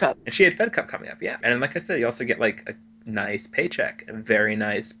had Fed Cup. and she had Fed Cup coming up, yeah. And like I said, you also get like a nice paycheck, a very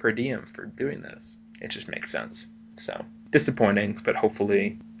nice per diem for doing this. It just makes sense. So disappointing, but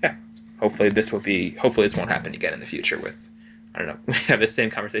hopefully this won't happen again in the future with, I don't know, we have the same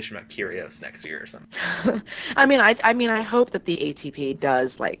conversation about Kyrgios next year or something. I hope that the ATP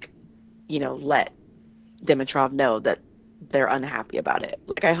does let Dimitrov know that they're unhappy about it.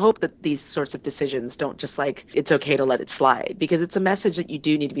 Like, I hope that these sorts of decisions don't just it's okay to let it slide, because it's a message that you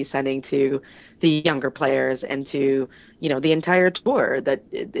do need to be sending to the younger players and to, the entire tour, that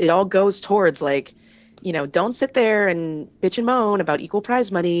it all goes towards don't sit there and bitch and moan about equal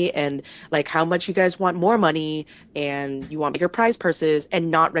prize money and how much you guys want more money and you want bigger prize purses,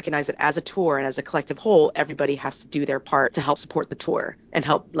 and not recognize that as a tour and as a collective whole, everybody has to do their part to help support the tour and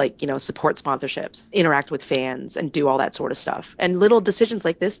help support sponsorships, interact with fans, and do all that sort of stuff. And little decisions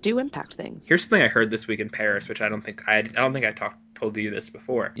like this do impact things. Here's something I heard this week in Paris, which I don't think I told you this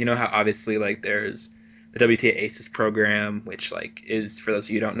before. You know how obviously there's the WTA Aces program, which is, for those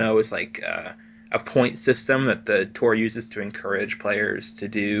of you who don't know, is a point system that the tour uses to encourage players to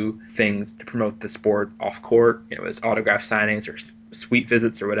do things to promote the sport off court. It's autograph signings or suite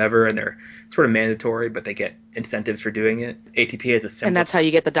visits or whatever, and they're sort of mandatory, but they get incentives for doing it. ATP has a similar. And that's how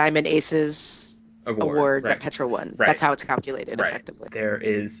you get the Diamond Aces award right. that Petra won. Right. That's how it's calculated right. effectively. There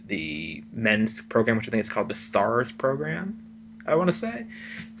is the men's program, which I think is called the Stars program. I want to say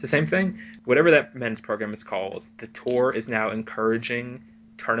it's the same thing. Whatever that men's program is called, the tour is now encouraging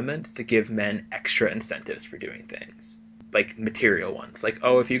tournaments to give men extra incentives for doing things, like material ones. Like,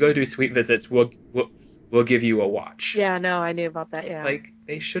 oh, if you go do suite visits, we'll give you a watch. Yeah, no, I knew about that. Yeah.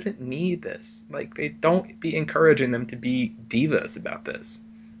 They shouldn't need this. They don't be encouraging them to be divas about this.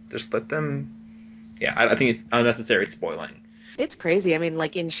 Just let them. Yeah, I think it's unnecessary spoiling. It's crazy. I mean,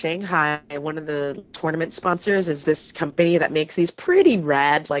 in Shanghai, one of the tournament sponsors is this company that makes these pretty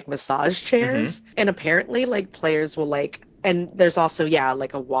rad, massage chairs. Mm-hmm. And apparently, players will and there's also, yeah,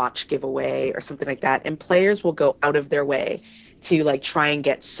 a watch giveaway or something like that. And players will go out of their way to try and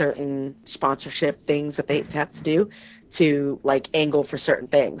get certain sponsorship things that they have to do to angle for certain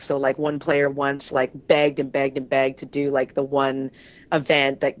things. So one player once begged and begged and begged to do the one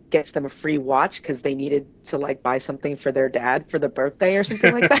event that gets them a free watch because they needed to buy something for their dad for the birthday or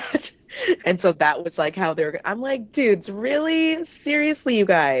something like that. And so that was how they were. I'm like, dudes, really? Seriously, you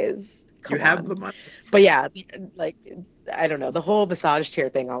guys? Come You have on. the money. But yeah, I don't know. The whole massage chair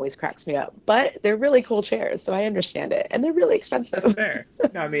thing always cracks me up. But they're really cool chairs, so I understand it. And they're really expensive. That's fair.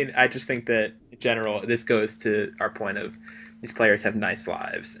 No, I mean, I just think that in general, this goes to our point of these players have nice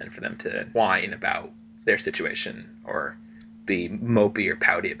lives, and for them to whine about their situation or be mopey or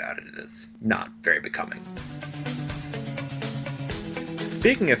pouty about it is not very becoming.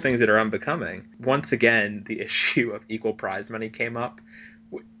 Speaking of things that are unbecoming, once again, the issue of equal prize money came up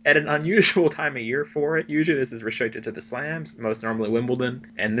at an unusual time of year for it. Usually this is restricted to the slams, most normally Wimbledon,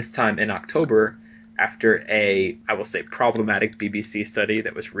 and this time in October, after I will say, problematic BBC study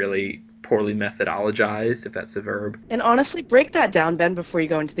that was really poorly methodologized, if that's a verb. And honestly, break that down, Ben, before you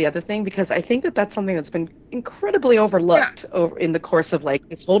go into the other thing, because I think that that's something that's been incredibly overlooked over in the course of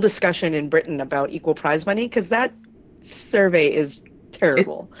this whole discussion in Britain about equal prize money, because that survey is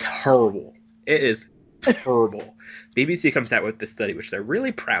terrible. It's terrible. It is terrible. BBC comes out with this study, which they're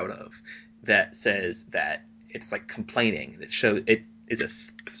really proud of, that says that it's complaining. That shows it is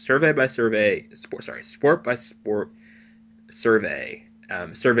a survey by survey, sport by sport survey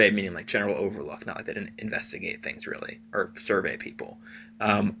survey meaning like general overlook, not like they didn't investigate things really or survey people,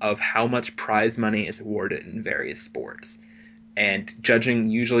 of how much prize money is awarded in various sports, and judging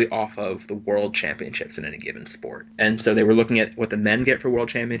usually off of the world championships in any given sport. And so they were looking at what the men get for world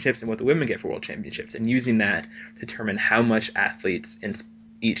championships and what the women get for world championships, and using that to determine how much athletes in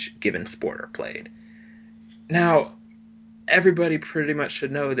each given sport are played. Now, everybody pretty much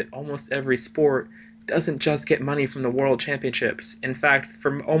should know that almost every sport doesn't just get money from the world championships. In fact,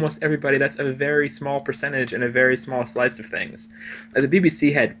 for almost everybody, that's a very small percentage and a very small slice of things. The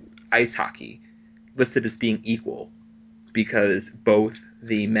BBC had ice hockey listed as being equal because both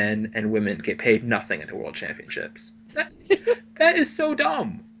the men and women get paid nothing at the world championships. That is so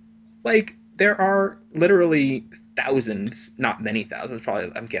dumb. Like, there are literally thousands, not many thousands,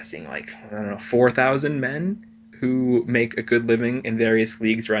 probably, I'm guessing, like, I don't know, 4,000 men who make a good living in various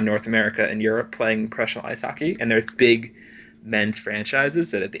leagues around North America and Europe playing professional ice hockey. And there's big men's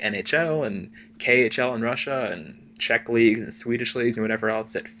franchises that at the NHL and KHL in Russia and Czech leagues and Swedish leagues and whatever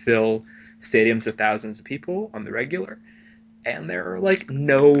else that fill stadiums with thousands of people on the regular. And there are, like,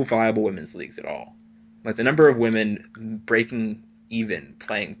 no viable women's leagues at all. Like, the number of women breaking even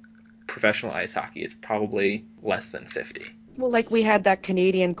playing professional ice hockey is probably less than 50. Well, like we had that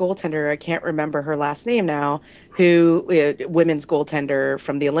Canadian goaltender, I can't remember her last name now, who women's goaltender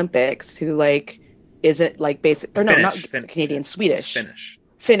from the Olympics, who like isn't like basic or no, not Canadian, Swedish,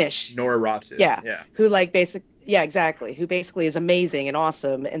 Finnish, Nora Ratu, yeah, who like yeah, exactly, who basically is amazing and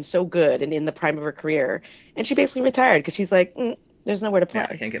awesome and so good and in the prime of her career, and she basically retired because she's like, there's nowhere to play. Yeah,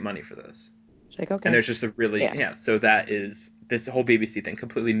 I can't get money for this. She's like, okay, and there's just a really so that is this whole BBC thing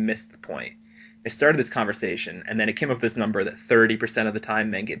completely missed the point. It started this conversation, and then it came up with this number that 30% of the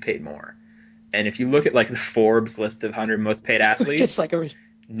time men get paid more. And if you look at like the Forbes list of 100 most paid athletes, like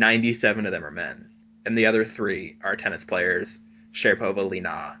 97 of them are men, and the other 3 are tennis players: Sharapova, Li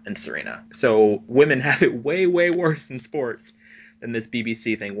Na, and Serena. So women have it way, way worse in sports than this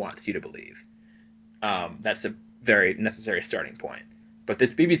BBC thing wants you to believe. That's a very necessary starting point. But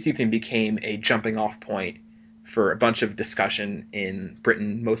this BBC thing became a jumping off point for a bunch of discussion in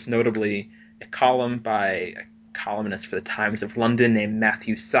Britain, most notably a column by a columnist for the Times of London named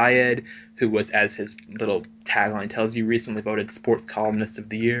Matthew Syed, who was, as his little tagline tells you, recently voted Sports Columnist of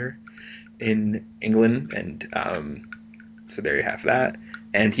the Year in England. And so there you have that.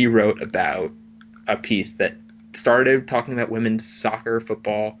 And he wrote about a piece that started talking about women's soccer,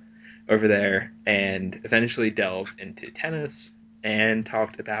 football over there, and eventually delved into tennis and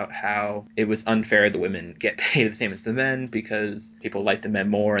talked about how it was unfair the women get paid the same as the men because people like the men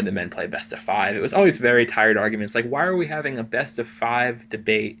more and the men play best of 5. It was always very tired arguments like, why are we having a best of 5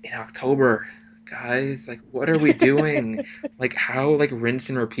 debate in October? Guys, like, what are we doing? Like, how, like, rinse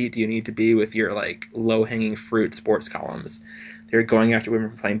and repeat do you need to be with your, like, low-hanging fruit sports columns? They're going after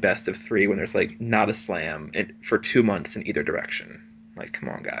women playing best of 3 when there's, like, not a slam for 2 months in either direction. Like, come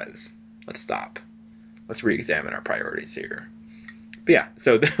on, guys. Let's stop. Let's re-examine our priorities here. But yeah,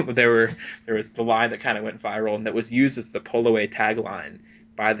 so there was the line that kind of went viral and that was used as the pull away tagline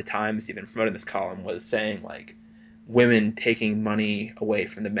by the Times, even promoting this column, was saying like women taking money away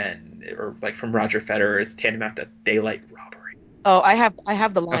from the men, or like from Roger Federer, is tantamount to daylight robbery. Oh, I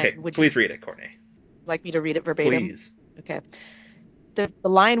have the line. Okay, please read it, Courtney. Like me to read it verbatim? Please. Okay. The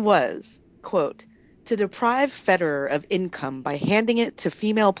line was, quote, "To deprive Federer of income by handing it to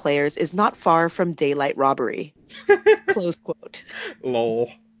female players is not far from daylight robbery." Close quote. Lol.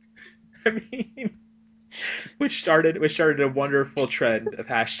 I mean, which started a wonderful trend of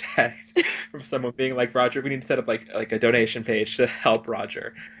hashtags from someone being like, Roger, we need to set up like a donation page to help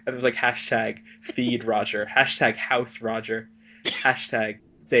Roger. And it was like hashtag feed Roger, hashtag house Roger, hashtag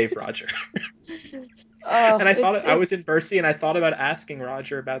save Roger. And I thought I was in Bercy and I thought about asking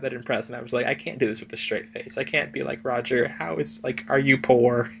Roger about that in press, and I was like, I can't do this with a straight face. I can't be like, Roger, how is, like, are you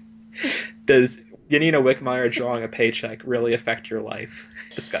poor? Does Yanina Wickmeyer drawing a paycheck really affect your life?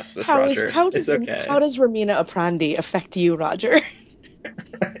 Discuss this, Roger. It's okay. How does Romina Aprandi affect you, Roger?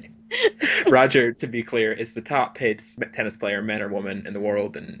 Right. Roger, to be clear, is the top paid tennis player, man or woman, in the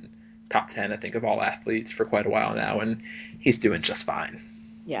world, and top 10, I think, of all athletes for quite a while now, and he's doing just fine.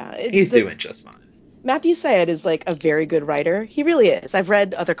 Yeah. He's doing just fine. Matthew Syed is like a very good writer. He really is. I've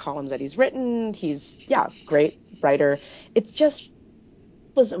read other columns that he's written. He's, great writer. It just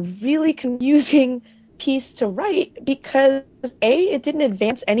was a really confusing piece to write because it didn't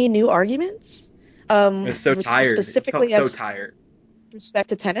advance any new arguments. I was so tired. Specifically, it felt so tired. Respect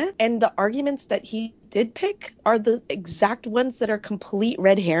to Tenet, and the arguments that he did pick are the exact ones that are complete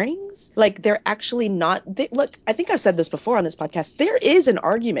red herrings. Like, they're actually not. Look, I think I've said this before on this podcast. There is an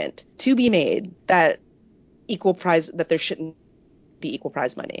argument to be made that equal prize, that there shouldn't be equal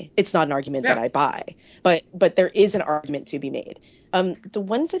prize money. It's not an argument that Yeah. I buy, but there is an argument to be made. The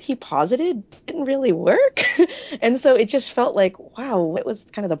ones that he posited didn't really work, and so it just felt like, wow, what was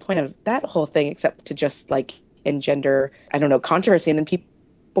kind of the point of that whole thing, except to just like engender, I don't know, controversy, and then people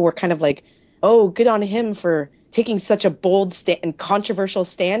were kind of like, oh, good on him for taking such a bold and controversial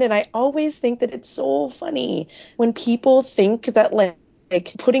stand. And I always think that it's so funny when people think that like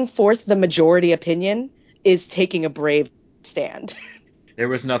putting forth the majority opinion is taking a brave stand. There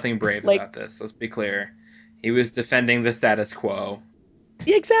was nothing brave Like, about this. Let's be clear. He was defending the status quo.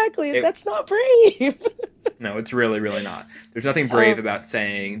 exactly, It, that's not brave. no, it's really, really not. There's nothing brave um, about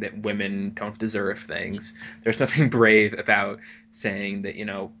saying that women don't deserve things. There's nothing brave about saying that,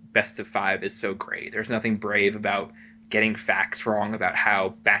 best of five is so great. There's nothing brave about getting facts wrong about how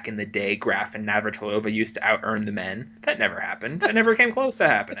back in the day Graf and Navratilova used to out earn the men. That never happened. That never came close to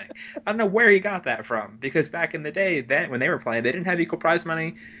happening. I don't know where he got that from, because back in the day, then when they were playing, they didn't have equal prize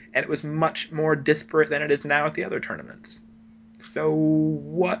money, and it was much more disparate than it is now at the other tournaments. So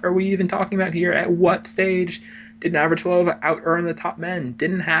what are we even talking about here? At what stage did Navratilova out earn the top men?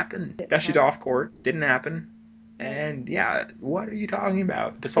 Didn't happen. Especially off court. Didn't happen. And yeah, what are you talking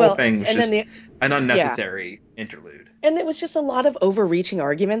about? This whole well, thing was and then just an yeah. unnecessary interlude. And it was just a lot of overreaching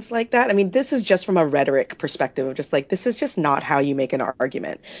arguments like that. I mean, this is just from a rhetoric perspective of just like, this is just not how you make an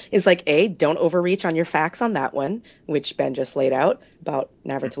argument. Is like, A, don't overreach on your facts on that one, which Ben just laid out about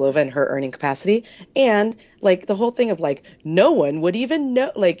Navratilova and her earning capacity. And like the whole thing of like, no one would even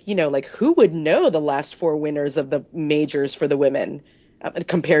know, like, like who would know the last four winners of the majors for the women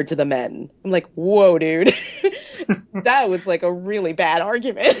compared to the men? I'm like, whoa, dude. That was like a really bad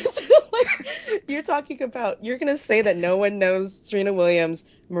argument. Like you're gonna say that no one knows Serena Williams,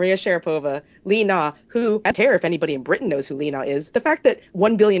 Maria Sharapova, Li Na, who I don't care if anybody in Britain knows who Li Na is. The fact that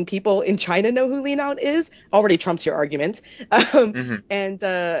 1 billion people in China know who Li Na is already trumps your argument. Mm-hmm. And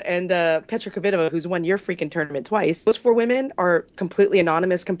Petra Kvitova, who's won your freaking tournament twice. Those four women are completely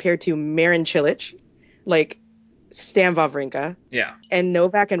anonymous compared to Marin Cilic, like Stan Wawrinka, Yeah, and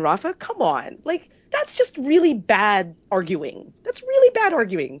Novak and Rafa. Come on, like that's just really bad arguing. That's really bad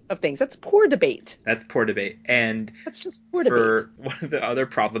arguing of things. That's poor debate. that's poor debate. And That's just poor debate. for one of the other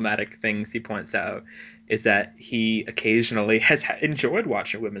problematic things he points out is that he occasionally has enjoyed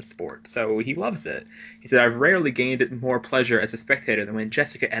watching women's sport, so he loves it. He said, I've rarely gained more pleasure as a spectator than when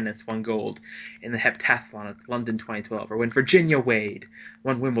Jessica Ennis won gold in the heptathlon at London 2012, or when Virginia Wade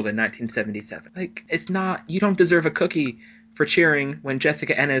won Wimbledon 1977. Like, it's not, you don't deserve a cookie for cheering when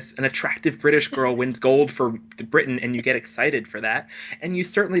Jessica Ennis, an attractive British girl, wins gold for Britain, and you get excited for that. And you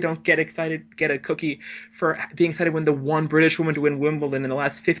certainly don't get a cookie for being excited when the one British woman to win Wimbledon in the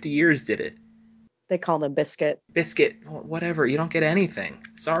last 50 years did it. They call them biscuit. Biscuit, whatever. You don't get anything.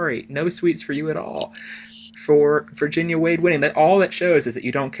 Sorry, no sweets for you at all. For Virginia Wade winning, that all that shows is that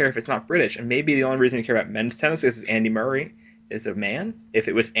you don't care if it's not British. And maybe the only reason you care about men's tennis is Andy Murray is a man. If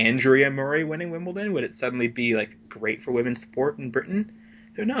it was Andrea Murray winning Wimbledon, would it suddenly be like great for women's sport in Britain?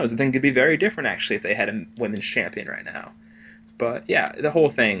 Who knows? I think it'd be very different actually if they had a women's champion right now. But yeah, the whole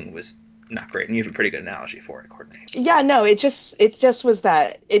thing was not great, and you have a pretty good analogy for it, Courtney. Yeah, no, it just was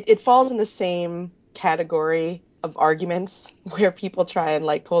that it falls in the same category of arguments where people try and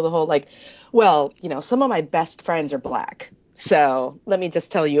like pull the whole like, well, some of my best friends are black. So let me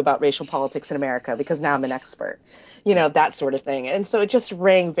just tell you about racial politics in America because now I'm an expert, Yeah. that sort of thing. And so it just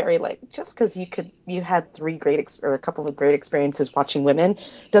rang very like, just because you had or a couple of great experiences watching women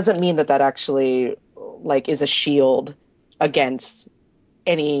doesn't mean that that actually like is a shield against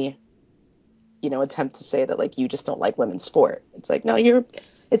any attempt to say that like you just don't like women's sport. It's like, no,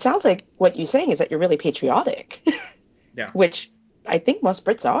 it sounds like what you're saying is that you're really patriotic, Yeah. which I think most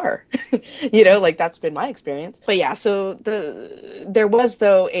Brits are. Like that's been my experience. But yeah, so there was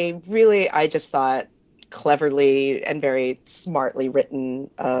though a really, I just thought, cleverly and very smartly written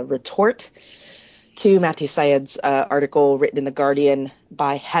retort to Matthew Syed's article written in The Guardian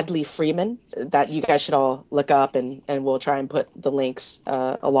by Hadley Freeman that you guys should all look up, and we'll try and put the links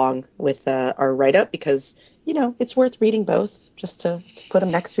along with our write up because, it's worth reading both just to put them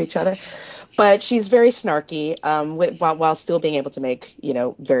next to each other. But she's very snarky while still being able to make,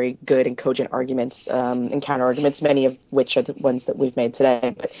 very good and cogent arguments and counter arguments, many of which are the ones that we've made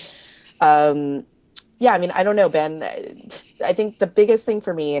today. But yeah, I mean, I don't know, Ben. I think the biggest thing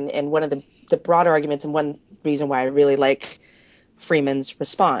for me and one of the broader arguments and one reason why I really like Freeman's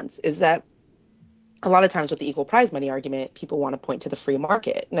response is that a lot of times with the equal prize money argument, people want to point to the free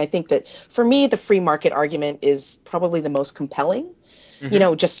market. And I think that for me, the free market argument is probably the most compelling,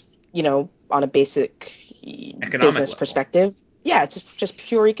 Mm-hmm. just, on a basic Economic business level. perspective. Yeah, it's just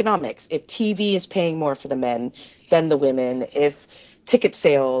pure economics. If TV is paying more for the men than the women, if ticket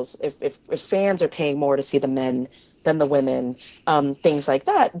sales, if fans are paying more to see the men than the women, things like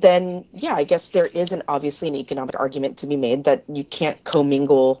that, then yeah, I guess there is obviously an economic argument to be made that you can't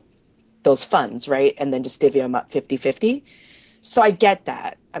commingle those funds, right? And then just divvy them up 50-50. So I get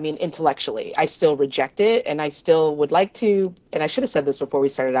that. I mean, intellectually, I still reject it, and I still would like to. And I should have said this before we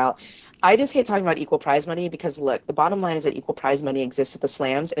started out. I just hate talking about equal prize money because, look, the bottom line is that equal prize money exists at the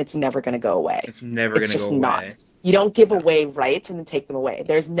slams, and it's never going to go away. It's never It's going to go just not. away. You don't give No. away rights and then take them away.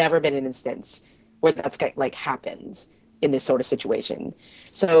 There's never been an instance where that's like happened in this sort of situation.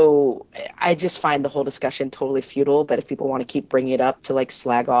 So I just find the whole discussion totally futile. But if people want to keep bringing it up to like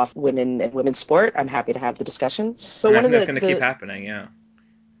slag off women and women's sport, I'm happy to have the discussion. But And I one think of that's going to keep the happening. Yeah.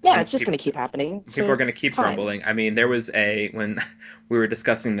 I yeah, think it's just going to keep happening. people are So going to keep fine. grumbling. I mean, there was when we were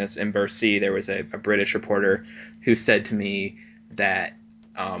discussing this in Bercy, there was a British reporter who said to me that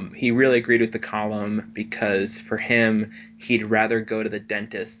he really agreed with the column because for him, he'd rather go to the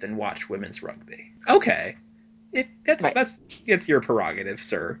dentist than watch women's rugby. Okay, if Right. that's your prerogative,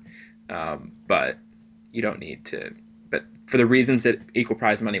 sir. But you don't need to. But for the reasons that equal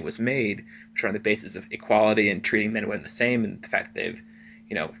prize money was made, which are on the basis of equality and treating men and women the same, and the fact that they've,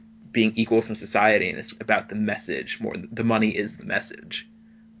 you know, being equals in society, and it's about the message more. The money is the message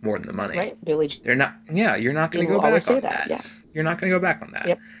more than the money. Right. Billie They're not. Yeah, you're not going Jean to will go always back say on that. that. Yeah. You're not going to go back on that.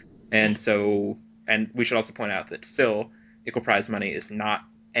 Yep. And so, and we should also point out that still, equal prize money is not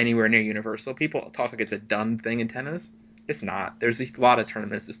anywhere near universal. People talk like it's a done thing in tennis. It's not. There's a lot of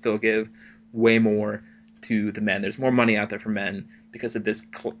tournaments that still give way more to the men. There's more money out there for men because of this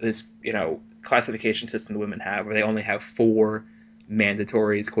classification system the women have, where they only have 4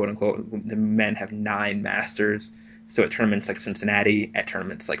 mandatories, quote unquote. The men have 9 masters. So at tournaments like Cincinnati, at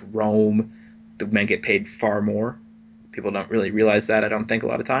tournaments like Rome, the men get paid far more. People don't really realize that, I don't think, a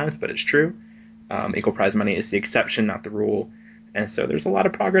lot of times, but it's true. Equal prize money is the exception, not the rule. And so there's a lot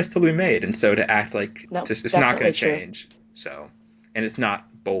of progress to be made. And so to act like No, it's not going definitely to true. change. So, and it's not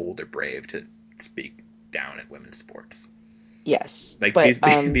bold or brave to speak down at women's sports. Yes. Like But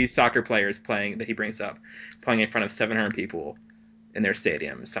these soccer players playing that he brings up, playing in front of 700 people in their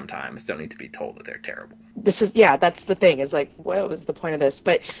stadiums sometimes don't need to be told that they're terrible. this is yeah, that's the thing, is like what was the point of this?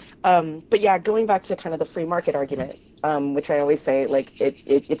 But yeah, going back to kind of the free market argument, which I always say like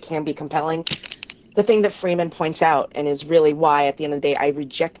it can be compelling. The thing that Freeman points out, and is really why at the end of the day I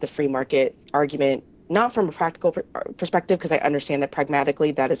reject the free market argument, not from a practical perspective, because I understand that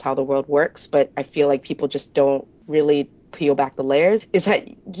pragmatically that is how the world works, but I feel like people just don't really peel back the layers, is that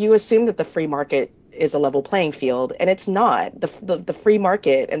you assume that the free market is a level playing field, and it's not. The free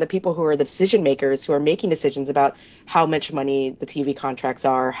market and the people who are the decision makers who are making decisions about how much money the TV contracts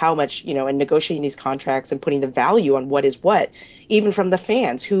are, how much, and negotiating these contracts and putting the value on what is what, even from the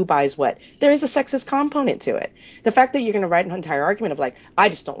fans, who buys what. There is a sexist component to it. The fact that you're going to write an entire argument of like, I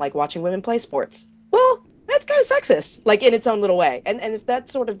just don't like watching women play sports. Well, that's kind of sexist, like in its own little way. And if that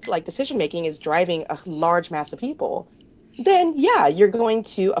sort of like decision making is driving a large mass of people, then yeah, you're going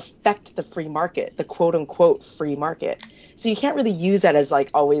to affect the free market, the quote unquote free market. So you can't really use that as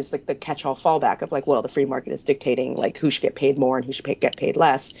like always like the catch-all fallback of like, well, the free market is dictating like who should get paid more and who should get paid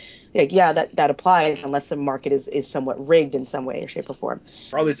less. Like, yeah, that applies unless the market is somewhat rigged in some way, shape, or form.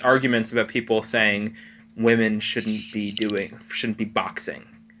 All these arguments about people saying women shouldn't be boxing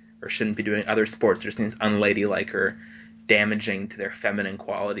or shouldn't be doing other sports that seems unladylike or damaging to their feminine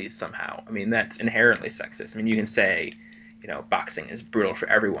qualities somehow. I mean, that's inherently sexist. I mean, you can say, boxing is brutal for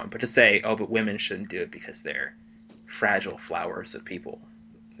everyone, but to say, oh, but women shouldn't do it because they're fragile flowers of people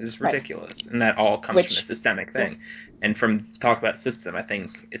is Right. ridiculous. And that all comes from a Which, systemic yeah. thing. And from talk about system, I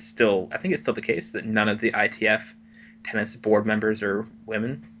think it's still the case that none of the ITF tennis board members are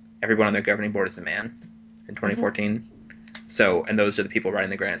women. Everyone on their governing board is a man in Mhm. 2014. So, and those are the people running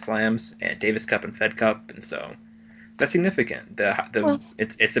the Grand Slams and Davis Cup and Fed Cup, and so that's significant. The Well,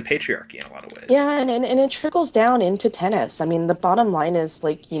 it's a patriarchy in a lot of ways. yeah, and it trickles down into tennis. I mean, the bottom line is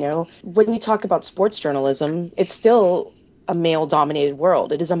like, when you talk about sports journalism, it's still a male-dominated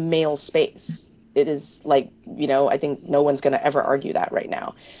world. It is a male space. It is like, I think no one's going to ever argue that right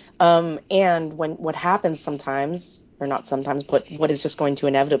now. And what happens sometimes, or not sometimes, but what is just going to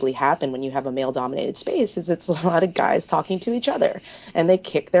inevitably happen when you have a male-dominated space is it's a lot of guys talking to each other, and they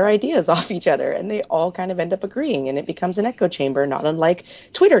kick their ideas off each other, and they all kind of end up agreeing, and it becomes an echo chamber, not unlike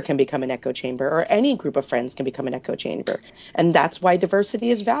Twitter can become an echo chamber, or any group of friends can become an echo chamber. And that's why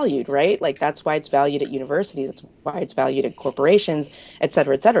diversity is valued, right? Like that's why it's valued at universities, that's why it's valued at corporations, et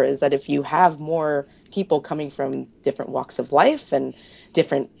cetera, is that if you have more people coming from different walks of life and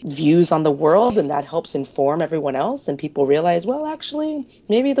different views on the world, and that helps inform everyone else, and people realize, well, actually,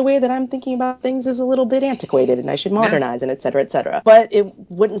 maybe the way that I'm thinking about things is a little bit antiquated and I should Yeah. modernize, and et cetera, et cetera. But it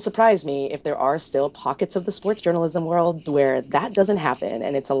wouldn't surprise me if there are still pockets of the sports journalism world where that doesn't happen,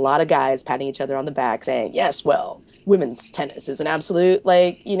 and it's a lot of guys patting each other on the back saying, yes, well, women's tennis is an absolute,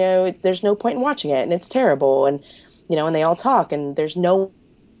 like, there's no point in watching it and it's terrible, and they all talk, and there's no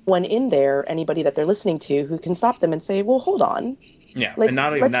one in there, anybody that they're listening to, who can stop them and say, well, hold on, Yeah, like, and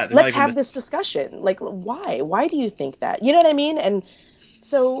not even let's that. They're not let's even have the. this discussion. Like, why do you think that? You know what I mean? And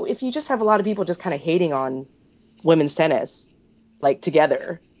so if you just have a lot of people just kind of hating on women's tennis, like,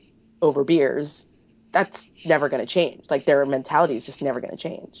 together over beers, that's never going to change. Like, their mentality is just never going to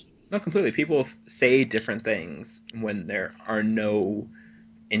change. No, completely. People say different things when there are no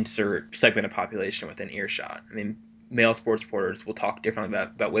insert segment of population within earshot. I mean, male sports reporters will talk differently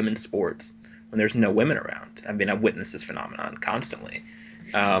about women's sports when there's no women around. I mean, I've witnessed this phenomenon constantly.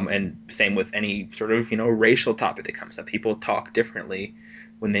 And same with any sort of, racial topic that comes up. People talk differently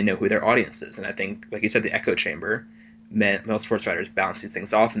when they know who their audience is. And I think, like you said, the echo chamber, male sports writers balance these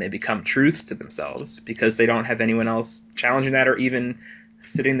things off and they become truths to themselves because they don't have anyone else challenging that or even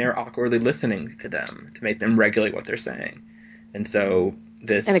sitting there awkwardly listening to them to make them regulate what they're saying. And so And it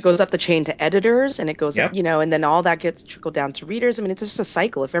this, goes up the chain to editors, and it goes up, yep, and then all that gets trickled down to readers. I mean, it's just a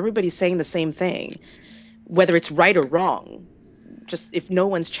cycle. If everybody's saying the same thing, whether it's right or wrong, just if no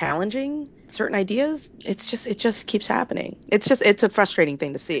one's challenging certain ideas, it just keeps happening. It's a frustrating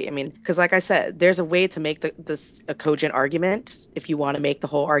thing to see. I mean, because like I said, there's a way to make this a cogent argument if you want to make the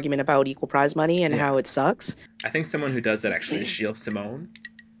whole argument about equal prize money and yeah. how it sucks. I think someone who does that actually is Gilles Simon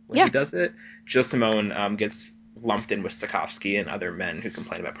when Yeah. he does it. Gilles Simon gets lumped in with Stokowski and other men who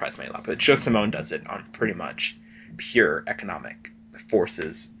complain about prize money a lot, but Gilles Simon does it on pretty much pure economic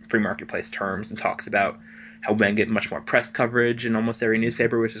forces, free marketplace terms, and talks about how men get much more press coverage in almost every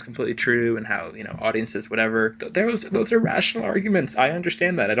newspaper, which is completely true, and how audiences, whatever. Those are rational arguments. I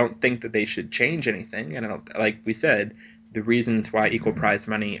understand that. I don't think that they should change anything, and I don't, like we said, the reasons why equal prize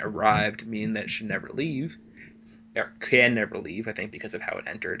money arrived mean that it should never leave, or can never leave. I think because of how it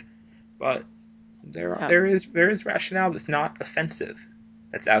entered, but Yeah. there is rationale that's not offensive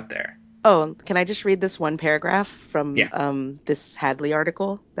that's out there. Oh, can I just read this one paragraph from Yeah. this Hadley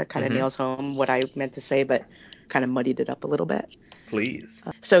article that kind of Mm-hmm. nails home what I meant to say, but kind of muddied it up a little bit? Please.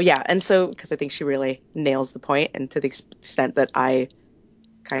 So yeah, and so because I think she really nails the point, and to the extent that I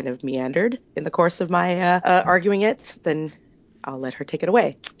kind of meandered in the course of my arguing it, then I'll let her take it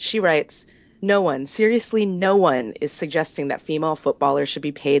away. She writes, no one, seriously, no one is suggesting that female footballers should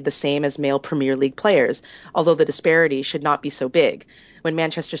be paid the same as male Premier League players, although the disparity should not be so big. When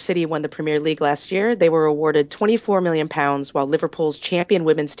Manchester City won the Premier League last year, they were awarded £24 million, while Liverpool's champion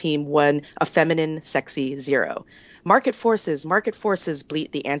women's team won a feminine, sexy zero. Market forces,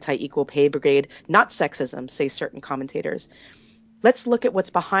 bleat the anti-equal pay brigade, not sexism, say certain commentators. Let's look at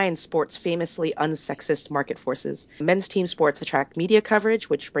what's behind sports' famously unsexist market forces. Men's team sports attract media coverage,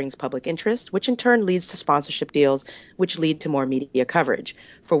 which brings public interest, which in turn leads to sponsorship deals, which lead to more media coverage.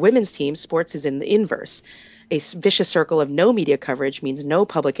 For women's teams, sports is in the inverse. A vicious circle of no media coverage means no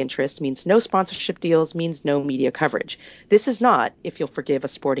public interest, means no sponsorship deals, means no media coverage. This is not, if you'll forgive a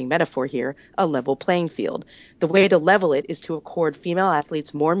sporting metaphor here, a level playing field. The way to level it is to accord female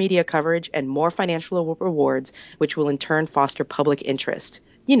athletes more media coverage and more financial rewards, which will in turn foster public interest.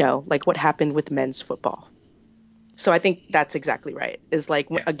 Like what happened with men's football. So I think that's exactly right. Is like,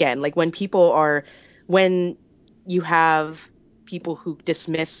 Yeah. again, like when you have people who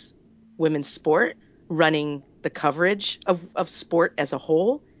dismiss women's sport running the coverage of sport as a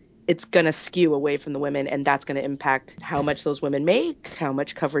whole, it's going to skew away from the women, and that's going to impact how much those women make, how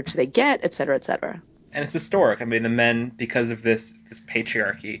much coverage they get, et cetera, et cetera. And it's historic. I mean, the men, because of this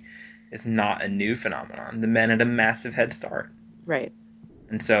patriarchy, is not a new phenomenon. The men had a massive head start. Right.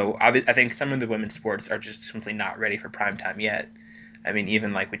 And so I think some of the women's sports are just simply not ready for prime time yet. I mean,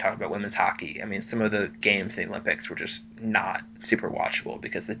 even like we talked about women's hockey. I mean, some of the games in the Olympics were just not super watchable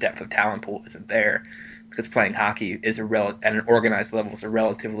because the depth of talent pool isn't there. Because playing hockey is at an organized level is a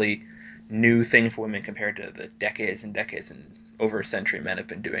relatively new thing for women compared to the decades and decades and over a century men have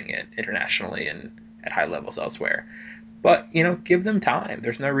been doing it internationally and at high levels elsewhere. But give them time.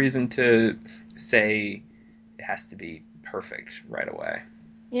 There's no reason to say it has to be perfect right away.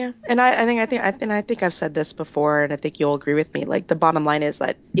 Yeah, and I think I've said this before, and I think you'll agree with me. Like, the bottom line is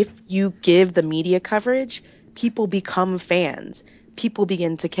that if you give the media coverage, people become fans, people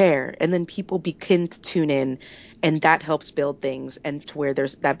begin to care, and then people begin to tune in, and that helps build things, and to where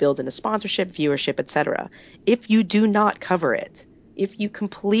that builds into sponsorship, viewership, etc. If you do not cover it, if you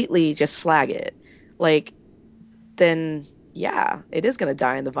completely just slag it, like then yeah, it is going to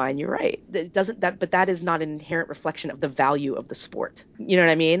die in the vine. You're right. It doesn't that, but that is not an inherent reflection of the value of the sport. You know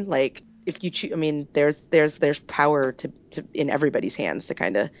what I mean? Like if you choose, I mean, there's power to in everybody's hands to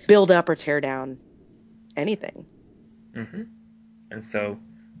kind of build up or tear down anything. Hmm. And so,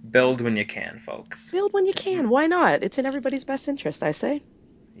 build when you can, folks. Build when you can. Why not? It's in everybody's best interest, I say.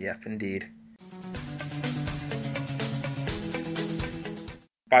 Yep, indeed.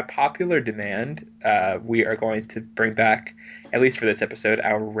 By popular demand, we are going to bring back, at least for this episode,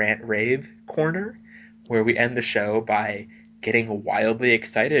 our rant rave corner, where we end the show by getting wildly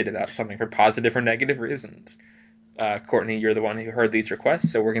excited about something for positive or negative reasons. Courtney, you're the one who heard these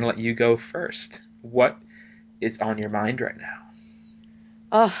requests, so we're going to let you go first. What is on your mind right now?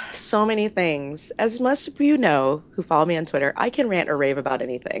 Oh, so many things. As most of you know who follow me on Twitter, I can rant or rave about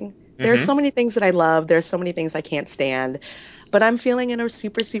anything. There's Mm-hmm. so many things that I love. There's so many things I can't stand. But I'm feeling in a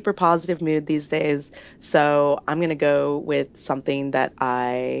super, super positive mood these days. So I'm going to go with something that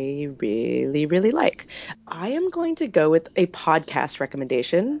I really, really like. I am going to go with a podcast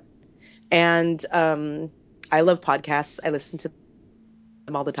recommendation. And I love podcasts. I listen to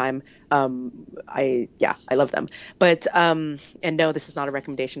them all the time. I love them. But and no, this is not a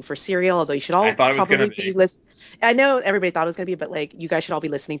recommendation for Serial, although you should I all thought it was going probably to be be. list. I know everybody thought it was going to be, but like you guys should all be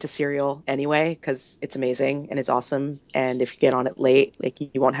listening to Serial anyway because it's amazing and it's awesome. And if you get on it late, like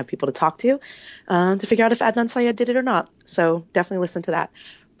you won't have people to figure out if Adnan Syed did it or not. So definitely listen to that.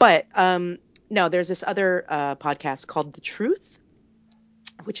 But no, there's this other podcast called The Truth,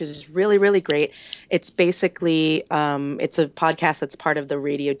 which is really, really great. It's basically it's a podcast that's part of the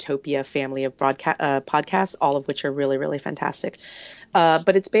Radiotopia family of podcasts, all of which are really, really fantastic.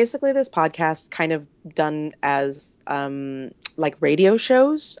 But it's basically this podcast kind of done as like radio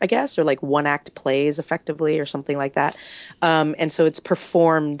shows, I guess, or like one act plays effectively or something like that. And so it's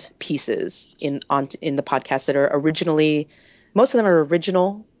performed pieces in the podcast that are originally, most of them are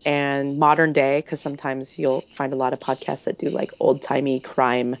original and modern day, because sometimes you'll find a lot of podcasts that do like old timey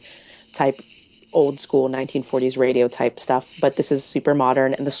crime type, old school 1940s radio type stuff. But this is super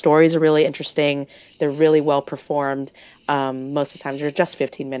modern, and the stories are really interesting. They're really well performed. Most of the times they're just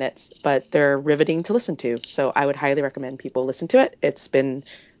 15 minutes, but they're riveting to listen to. So I would highly recommend people listen to it. It's been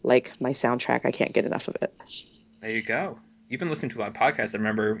like my soundtrack. I can't get enough of it. There you go. You've been listening to a lot of podcasts. I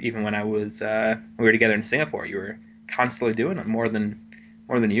remember even when I was we were together in Singapore, you were constantly doing it more than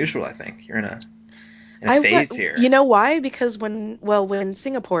usual. I think you're in a phase here. You know why? Because when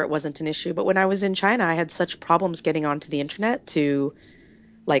Singapore it wasn't an issue, but when I was in China, I had such problems getting onto the internet to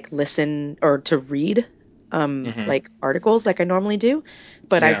like listen or to read Hmm. like articles like I normally do,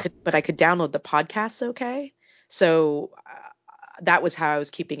 but Yeah. I could download the podcasts okay. So that was how I was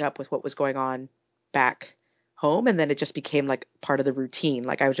keeping up with what was going on back home, and then it just became like part of the routine.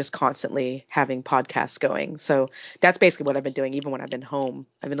 Like I was just constantly having podcasts going. So that's basically what I've been doing even when I've been home.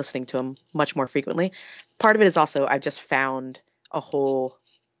 I've been listening to them much more frequently. Part of it is also I've just found a whole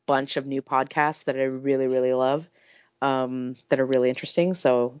bunch of new podcasts that I really, really love, that are really interesting.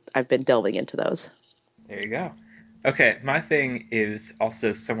 So I've been delving into those. There you go. Okay, my thing is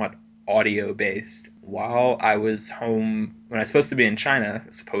also somewhat audio based. While I was home, when I was supposed to be in China,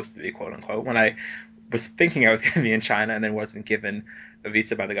 supposed to be quote unquote, when I was thinking I was going to be in China and then wasn't given a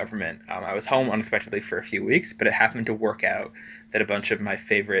visa by the government, I was home unexpectedly for a few weeks, but it happened to work out that a bunch of my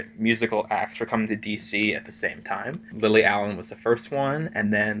favorite musical acts were coming to DC at the same time. Lily Allen was the first one,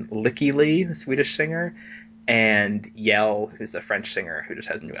 and then Licky Lee, the Swedish singer, and Yell, who's a French singer who just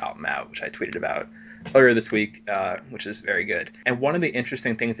has a new album out, which I tweeted about earlier this week, which is very good. And one of the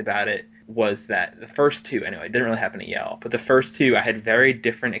interesting things about it was that the first two, anyway, it didn't really happen at Yell, but the first two, I had very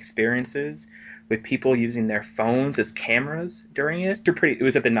different experiences with people using their phones as cameras during it. It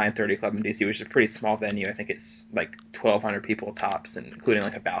was at the 930 Club in DC, which is a pretty small venue. I think it's like 1,200 people tops, and including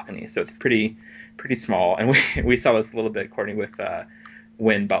like a balcony, so it's pretty small. And we saw this a little bit, Courtney, with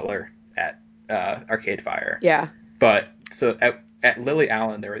Win Butler at Arcade Fire. Yeah. But so at Lily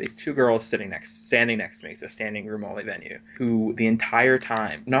Allen, there were these two girls standing next to me, so standing room only venue, who the entire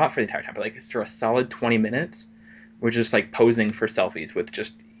time, not for the entire time, but like for a solid 20 minutes, were just like posing for selfies with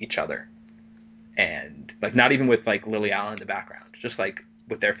just each other, and like not even with like Lily Allen in the background, just like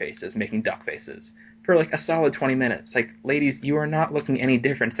with their faces, making duck faces for like a solid 20 minutes. Like, ladies, you are not looking any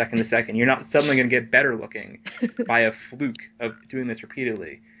different second to second. You're not suddenly going to get better looking by a fluke of doing this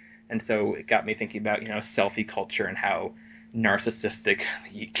repeatedly. And so it got me thinking about, selfie culture and how narcissistic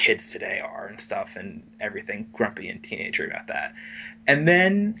kids today are and stuff, and everything grumpy and teenager about that. And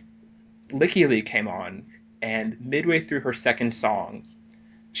then Licky Lee came on, and midway through her second song,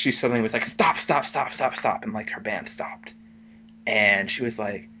 she suddenly was like, stop, stop, stop, stop, stop. And like her band stopped. And she was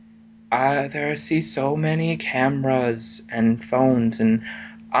like, There see so many cameras and phones, and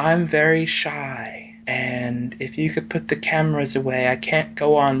I'm very shy. And if you could put the cameras away, I can't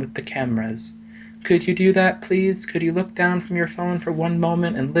go on with the cameras. Could you do that, please? Could you look down from your phone for one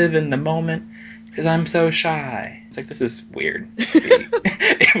moment and live in the moment? Because I'm so shy. It's like, this is weird to me.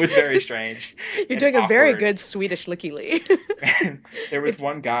 It was very strange You're and doing a very awkward. good Swedish Licky Lee. And there was It's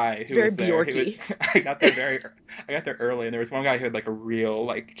one guy it's who very was there. Bjorky. I got there early, and there was one guy who had like a real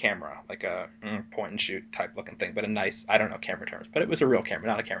like camera, like a point and shoot type looking thing, but a nice, I don't know camera terms, but it was a real camera,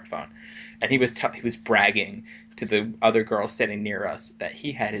 not a camera phone. And he was bragging to the other girl sitting near us that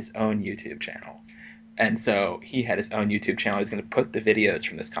he had his own YouTube channel, and so he had his own YouTube channel. He was going to put the videos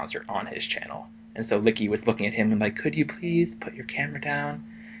from this concert on his channel. And so Licky was looking at him and like, could you please put your camera down?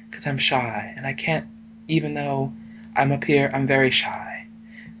 Because I'm shy and I can't, even though I'm up here, I'm very shy.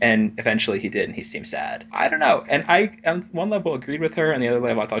 And eventually he did, and he seemed sad. I don't know. And I, on one level, agreed with her, and the other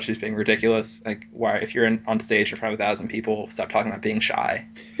level, I thought she was being ridiculous. Like, why, if you're on stage in front of 1,000 people, stop talking about being shy.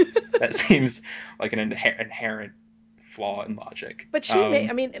 That seems like an inherent flaw in logic. But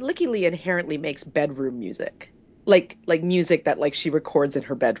I mean, Licky Lee inherently makes bedroom music, like music that like she records in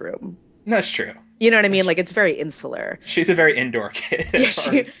her bedroom. That's true. You know what I That's mean? true. Like it's very insular. She's a very indoor kid Yeah, as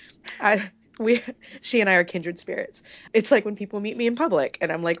far as. I, we, she and I are kindred spirits. It's like when people meet me in public,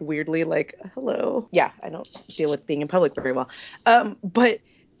 and I'm like weirdly like, hello. Yeah, I don't deal with being in public very well. But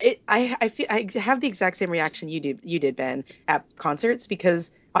I feel I have the exact same reaction you did, Ben, at concerts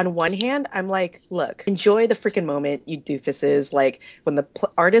because on one hand, I'm like, look, enjoy the freaking moment, you doofuses. Like when the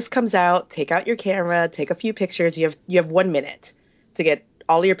artist comes out, take out your camera, take a few pictures. You have 1 minute to get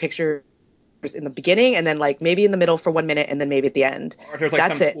all your pictures in the beginning and then like maybe in the middle for 1 minute and then maybe at the end. Or if there's like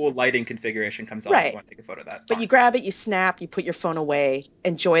That's some it. cool lighting configuration comes on, you Right. want to take a photo of that. But you Fine. grab it, you snap, you put your phone away,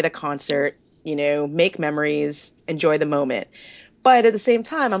 enjoy the concert, make memories, enjoy the moment. But at the same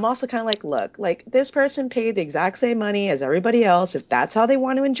time, I'm also kind of like, look, like this person paid the exact same money as everybody else. If that's how they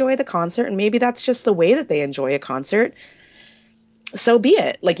want to enjoy the concert, and maybe that's just the way that they enjoy a concert, so be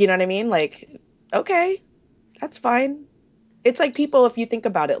it. Like, you know what I mean? Like, okay, that's fine. It's like people, if you think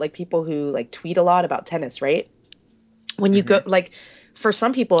about it, like people who like tweet a lot about tennis, right? When you go Hmm. like for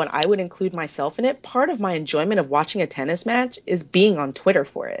some people, and I would include myself in it, part of my enjoyment of watching a tennis match is being on Twitter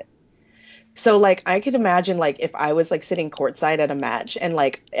for it. So like I could imagine like if I was like sitting courtside at a match and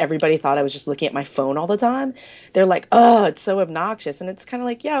like everybody thought I was just looking at my phone all the time, they're like, "Oh, it's so obnoxious." And it's kind of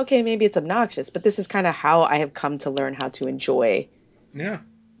like, yeah, okay, maybe it's obnoxious, but this is kind of how I have come to learn how to enjoy Yeah.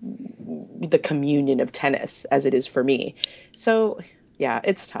 the communion of tennis as it is for me. So, yeah,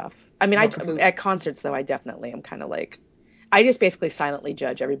 it's tough. I mean, No, completely. at concerts though, I definitely am kind of like I just basically silently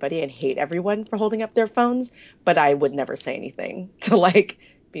judge everybody and hate everyone for holding up their phones, but I would never say anything to like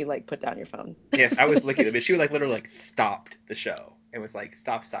be like put down your phone. Yeah, if I was looking at it, but she would like literally like stopped the show. It was like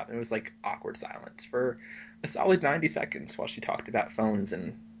stop, stop, and it was like awkward silence for a solid 90 seconds while she talked about phones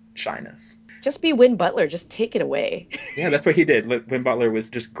and shyness. Just be Win Butler, just take it away. Yeah, that's what he did. Win Butler was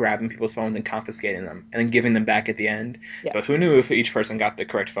just grabbing people's phones and confiscating them and then giving them back at the end. Yeah, But who knew if each person got the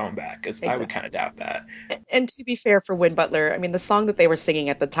correct phone back? Because I would kind of exactly. doubt that. And to be fair for Win Butler, I mean the song that they were singing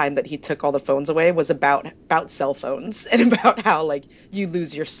at the time that he took all the phones away was about cell phones and about how like you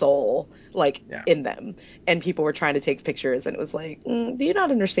lose your soul like Yeah. in them. And people were trying to take pictures and it was like, do you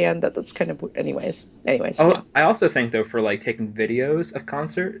not understand that that's kind of anyways, yeah. Oh, I also think though for like taking videos of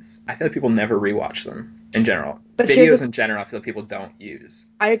concerts, I feel like people never rewatch them in general. But here's Videos the in general, I feel like people don't use.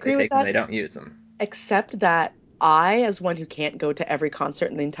 I They agree with take them, that, they don't use them. except that I, as one who can't go to every concert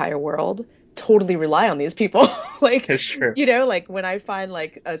in the entire world, totally rely on these people. Like, It's true. like when I find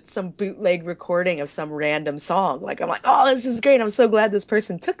like some bootleg recording of some random song, like I'm like, oh, this is great. I'm so glad this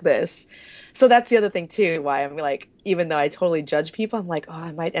person took this. So that's the other thing too, why I'm like, even though I totally judge people, I'm like, oh,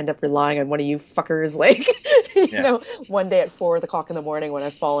 I might end up relying on one of you fuckers, like, Yeah. one day at 4 o'clock in the morning when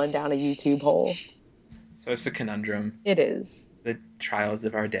I've fallen down a YouTube hole. So it's a conundrum. It is The trials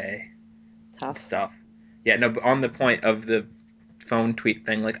of our day and tough. stuff. Yeah, no, but on the point of the phone tweet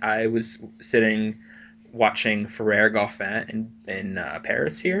thing, like I was sitting watching Ferrer Goffin in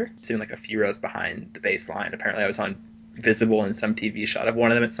Paris here, sitting like a few rows behind the bass line. Apparently, I was on visible in some TV shot of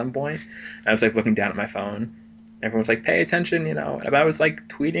one of them at some point. And I was like looking down at my phone. Everyone was like, "Pay attention," you know. And I was like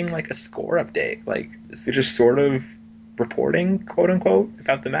tweeting like a score update, like it's just sort of reporting, quote unquote,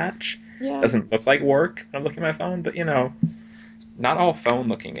 about the match. Yeah, Doesn't look like work. I'm looking at my phone, but you know, not all phone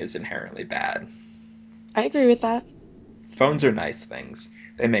looking is inherently bad. I agree with that. Phones are nice things.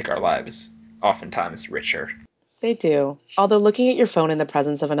 They make our lives oftentimes richer. They do. Although looking at your phone in the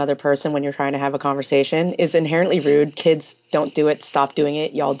presence of another person when you're trying to have a conversation is inherently rude. Kids, don't do it. Stop doing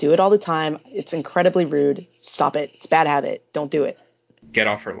it. Y'all do it all the time. It's incredibly rude. Stop it. It's a bad habit. Don't do it. Get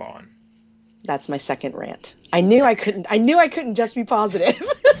off her lawn. That's my second rant. I knew I couldn't just be positive.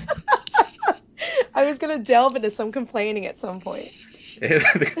 I was gonna delve into some complaining at some point.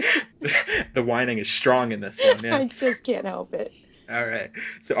 The whining is strong in this one, yeah. I just can't help it. All right.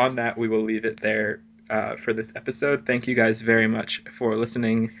 So on that, we will leave it there for this episode. Thank you guys very much for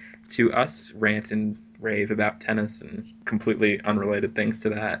listening to us rant and rave about tennis and completely unrelated things to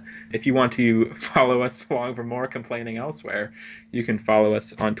that. If you want to follow us along for more complaining elsewhere, you can follow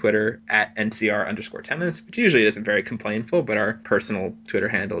us on Twitter at @NCR_tennis, which usually isn't very complainful, but our personal Twitter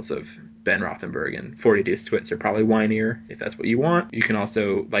handles of Ben Rothenberg and 40 Deuce Twits are probably whinier if that's what you want. You can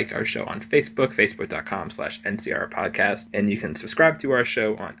also like our show on Facebook, facebook.com/NCR podcast, and you can subscribe to our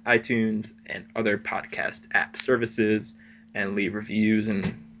show on iTunes and other podcast app services and leave reviews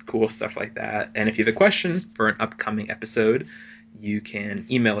and cool stuff like that. And if you have a question for an upcoming episode, you can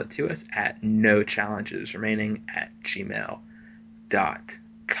email it to us at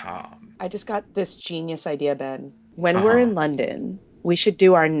nochallengesremaining@gmail.com. I just got this genius idea, Ben. When Uh-huh. we're in London, we should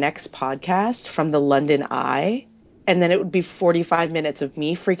do our next podcast from the London Eye, and then it would be 45 minutes of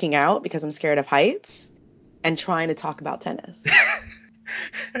me freaking out because I'm scared of heights and trying to talk about tennis.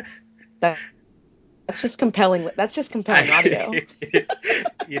 That's just compelling. That's just compelling audio.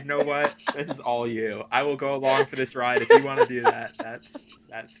 You know what? This is all you. I will go along for this ride if you want to do that. That's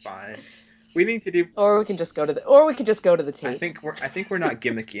fine. We need to do. Or we can just go to the I Tate. think we're not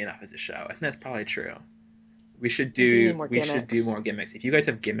gimmicky enough as a show. I think that's probably true. We should We do do need more gimmicks. more gimmicks. If you guys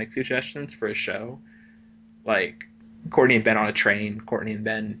have gimmick suggestions for a show, like Courtney and Ben on a train, Courtney and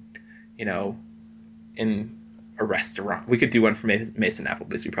Ben, in a restaurant. We could do one for Mason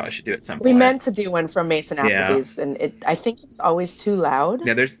Applebee's. We probably should do it at some We point. meant to do one from Mason Yeah. Applebee's, and I think it was always too loud.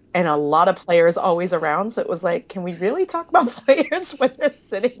 Yeah, there's and a lot of players always around, so it was like, can we really talk about players when they're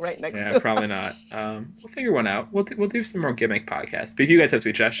sitting right next to probably us? not. We'll figure one out. We'll do some more gimmick podcasts. But if you guys have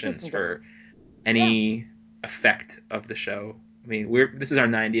suggestions for any effect of the show, I mean, this is our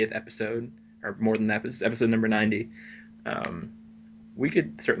 90th episode, or more than that. This is episode number 90. We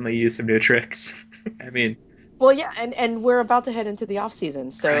could certainly use some new tricks. I mean, Well, yeah, and we're about to head into the off season,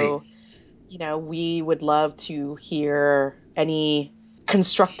 so right. we would love to hear any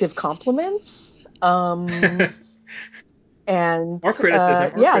constructive compliments. And Or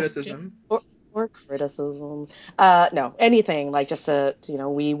criticism. yes, or criticism. No, anything like just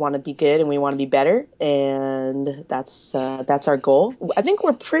we want to be good and we want to be better, and that's our goal. I think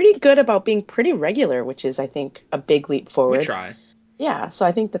we're pretty good about being pretty regular, which is I think a big leap We forward. try. Yeah, so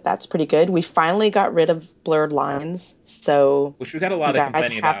I think that's pretty good. We finally got rid of blurred lines, so Which we got a you lot of guys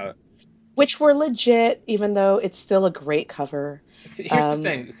complaining about. which were legit, even though it's still a great cover. Here's the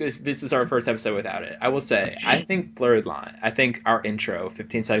thing, because this is our first episode without it. I will say, I think I think our intro,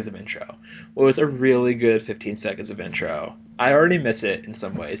 15 seconds of intro, was a really good 15 seconds of intro. I already miss it in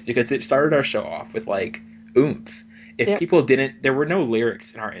some ways because it started our show off with like oomph. If people didn't, there were no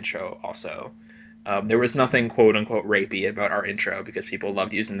lyrics in our intro also. There was nothing quote unquote rapey about our intro because people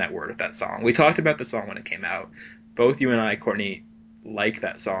loved using that word with that song. We talked about the song when it came out. Both you and I, Courtney, like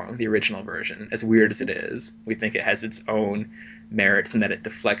that song, the original version, as weird as it is. We think it has its own merits and that it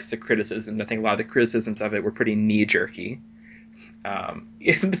deflects the criticism. I think a lot of the criticisms of it were pretty knee-jerky.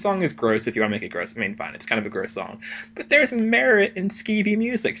 If the song is gross, if you want to make it gross, I mean, fine, it's kind of a gross song. But there's merit in skeevy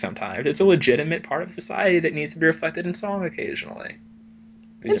music sometimes. It's a legitimate part of society that needs to be reflected in song occasionally.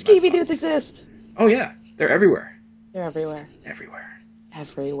 And skeevy dudes exist. Oh, yeah. They're everywhere. They're everywhere.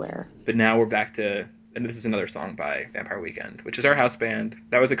 Everywhere. But now we're back to... And this is another song by Vampire Weekend, which is our house band.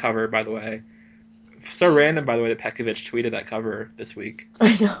 That was a cover, by the way. So random, by the way, that Pekovic tweeted that cover this week.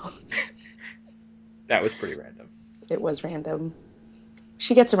 I know. That was pretty random. It was random.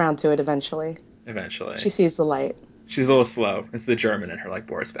 She gets around to it eventually. She sees the light. She's a little slow. It's the German in her, like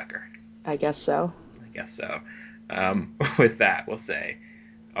Boris Becker. I guess so. With that, we'll say,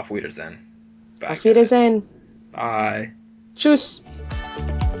 auf Wiedersehen. Bye, Auf Wiedersehen. Bye. Tschüss.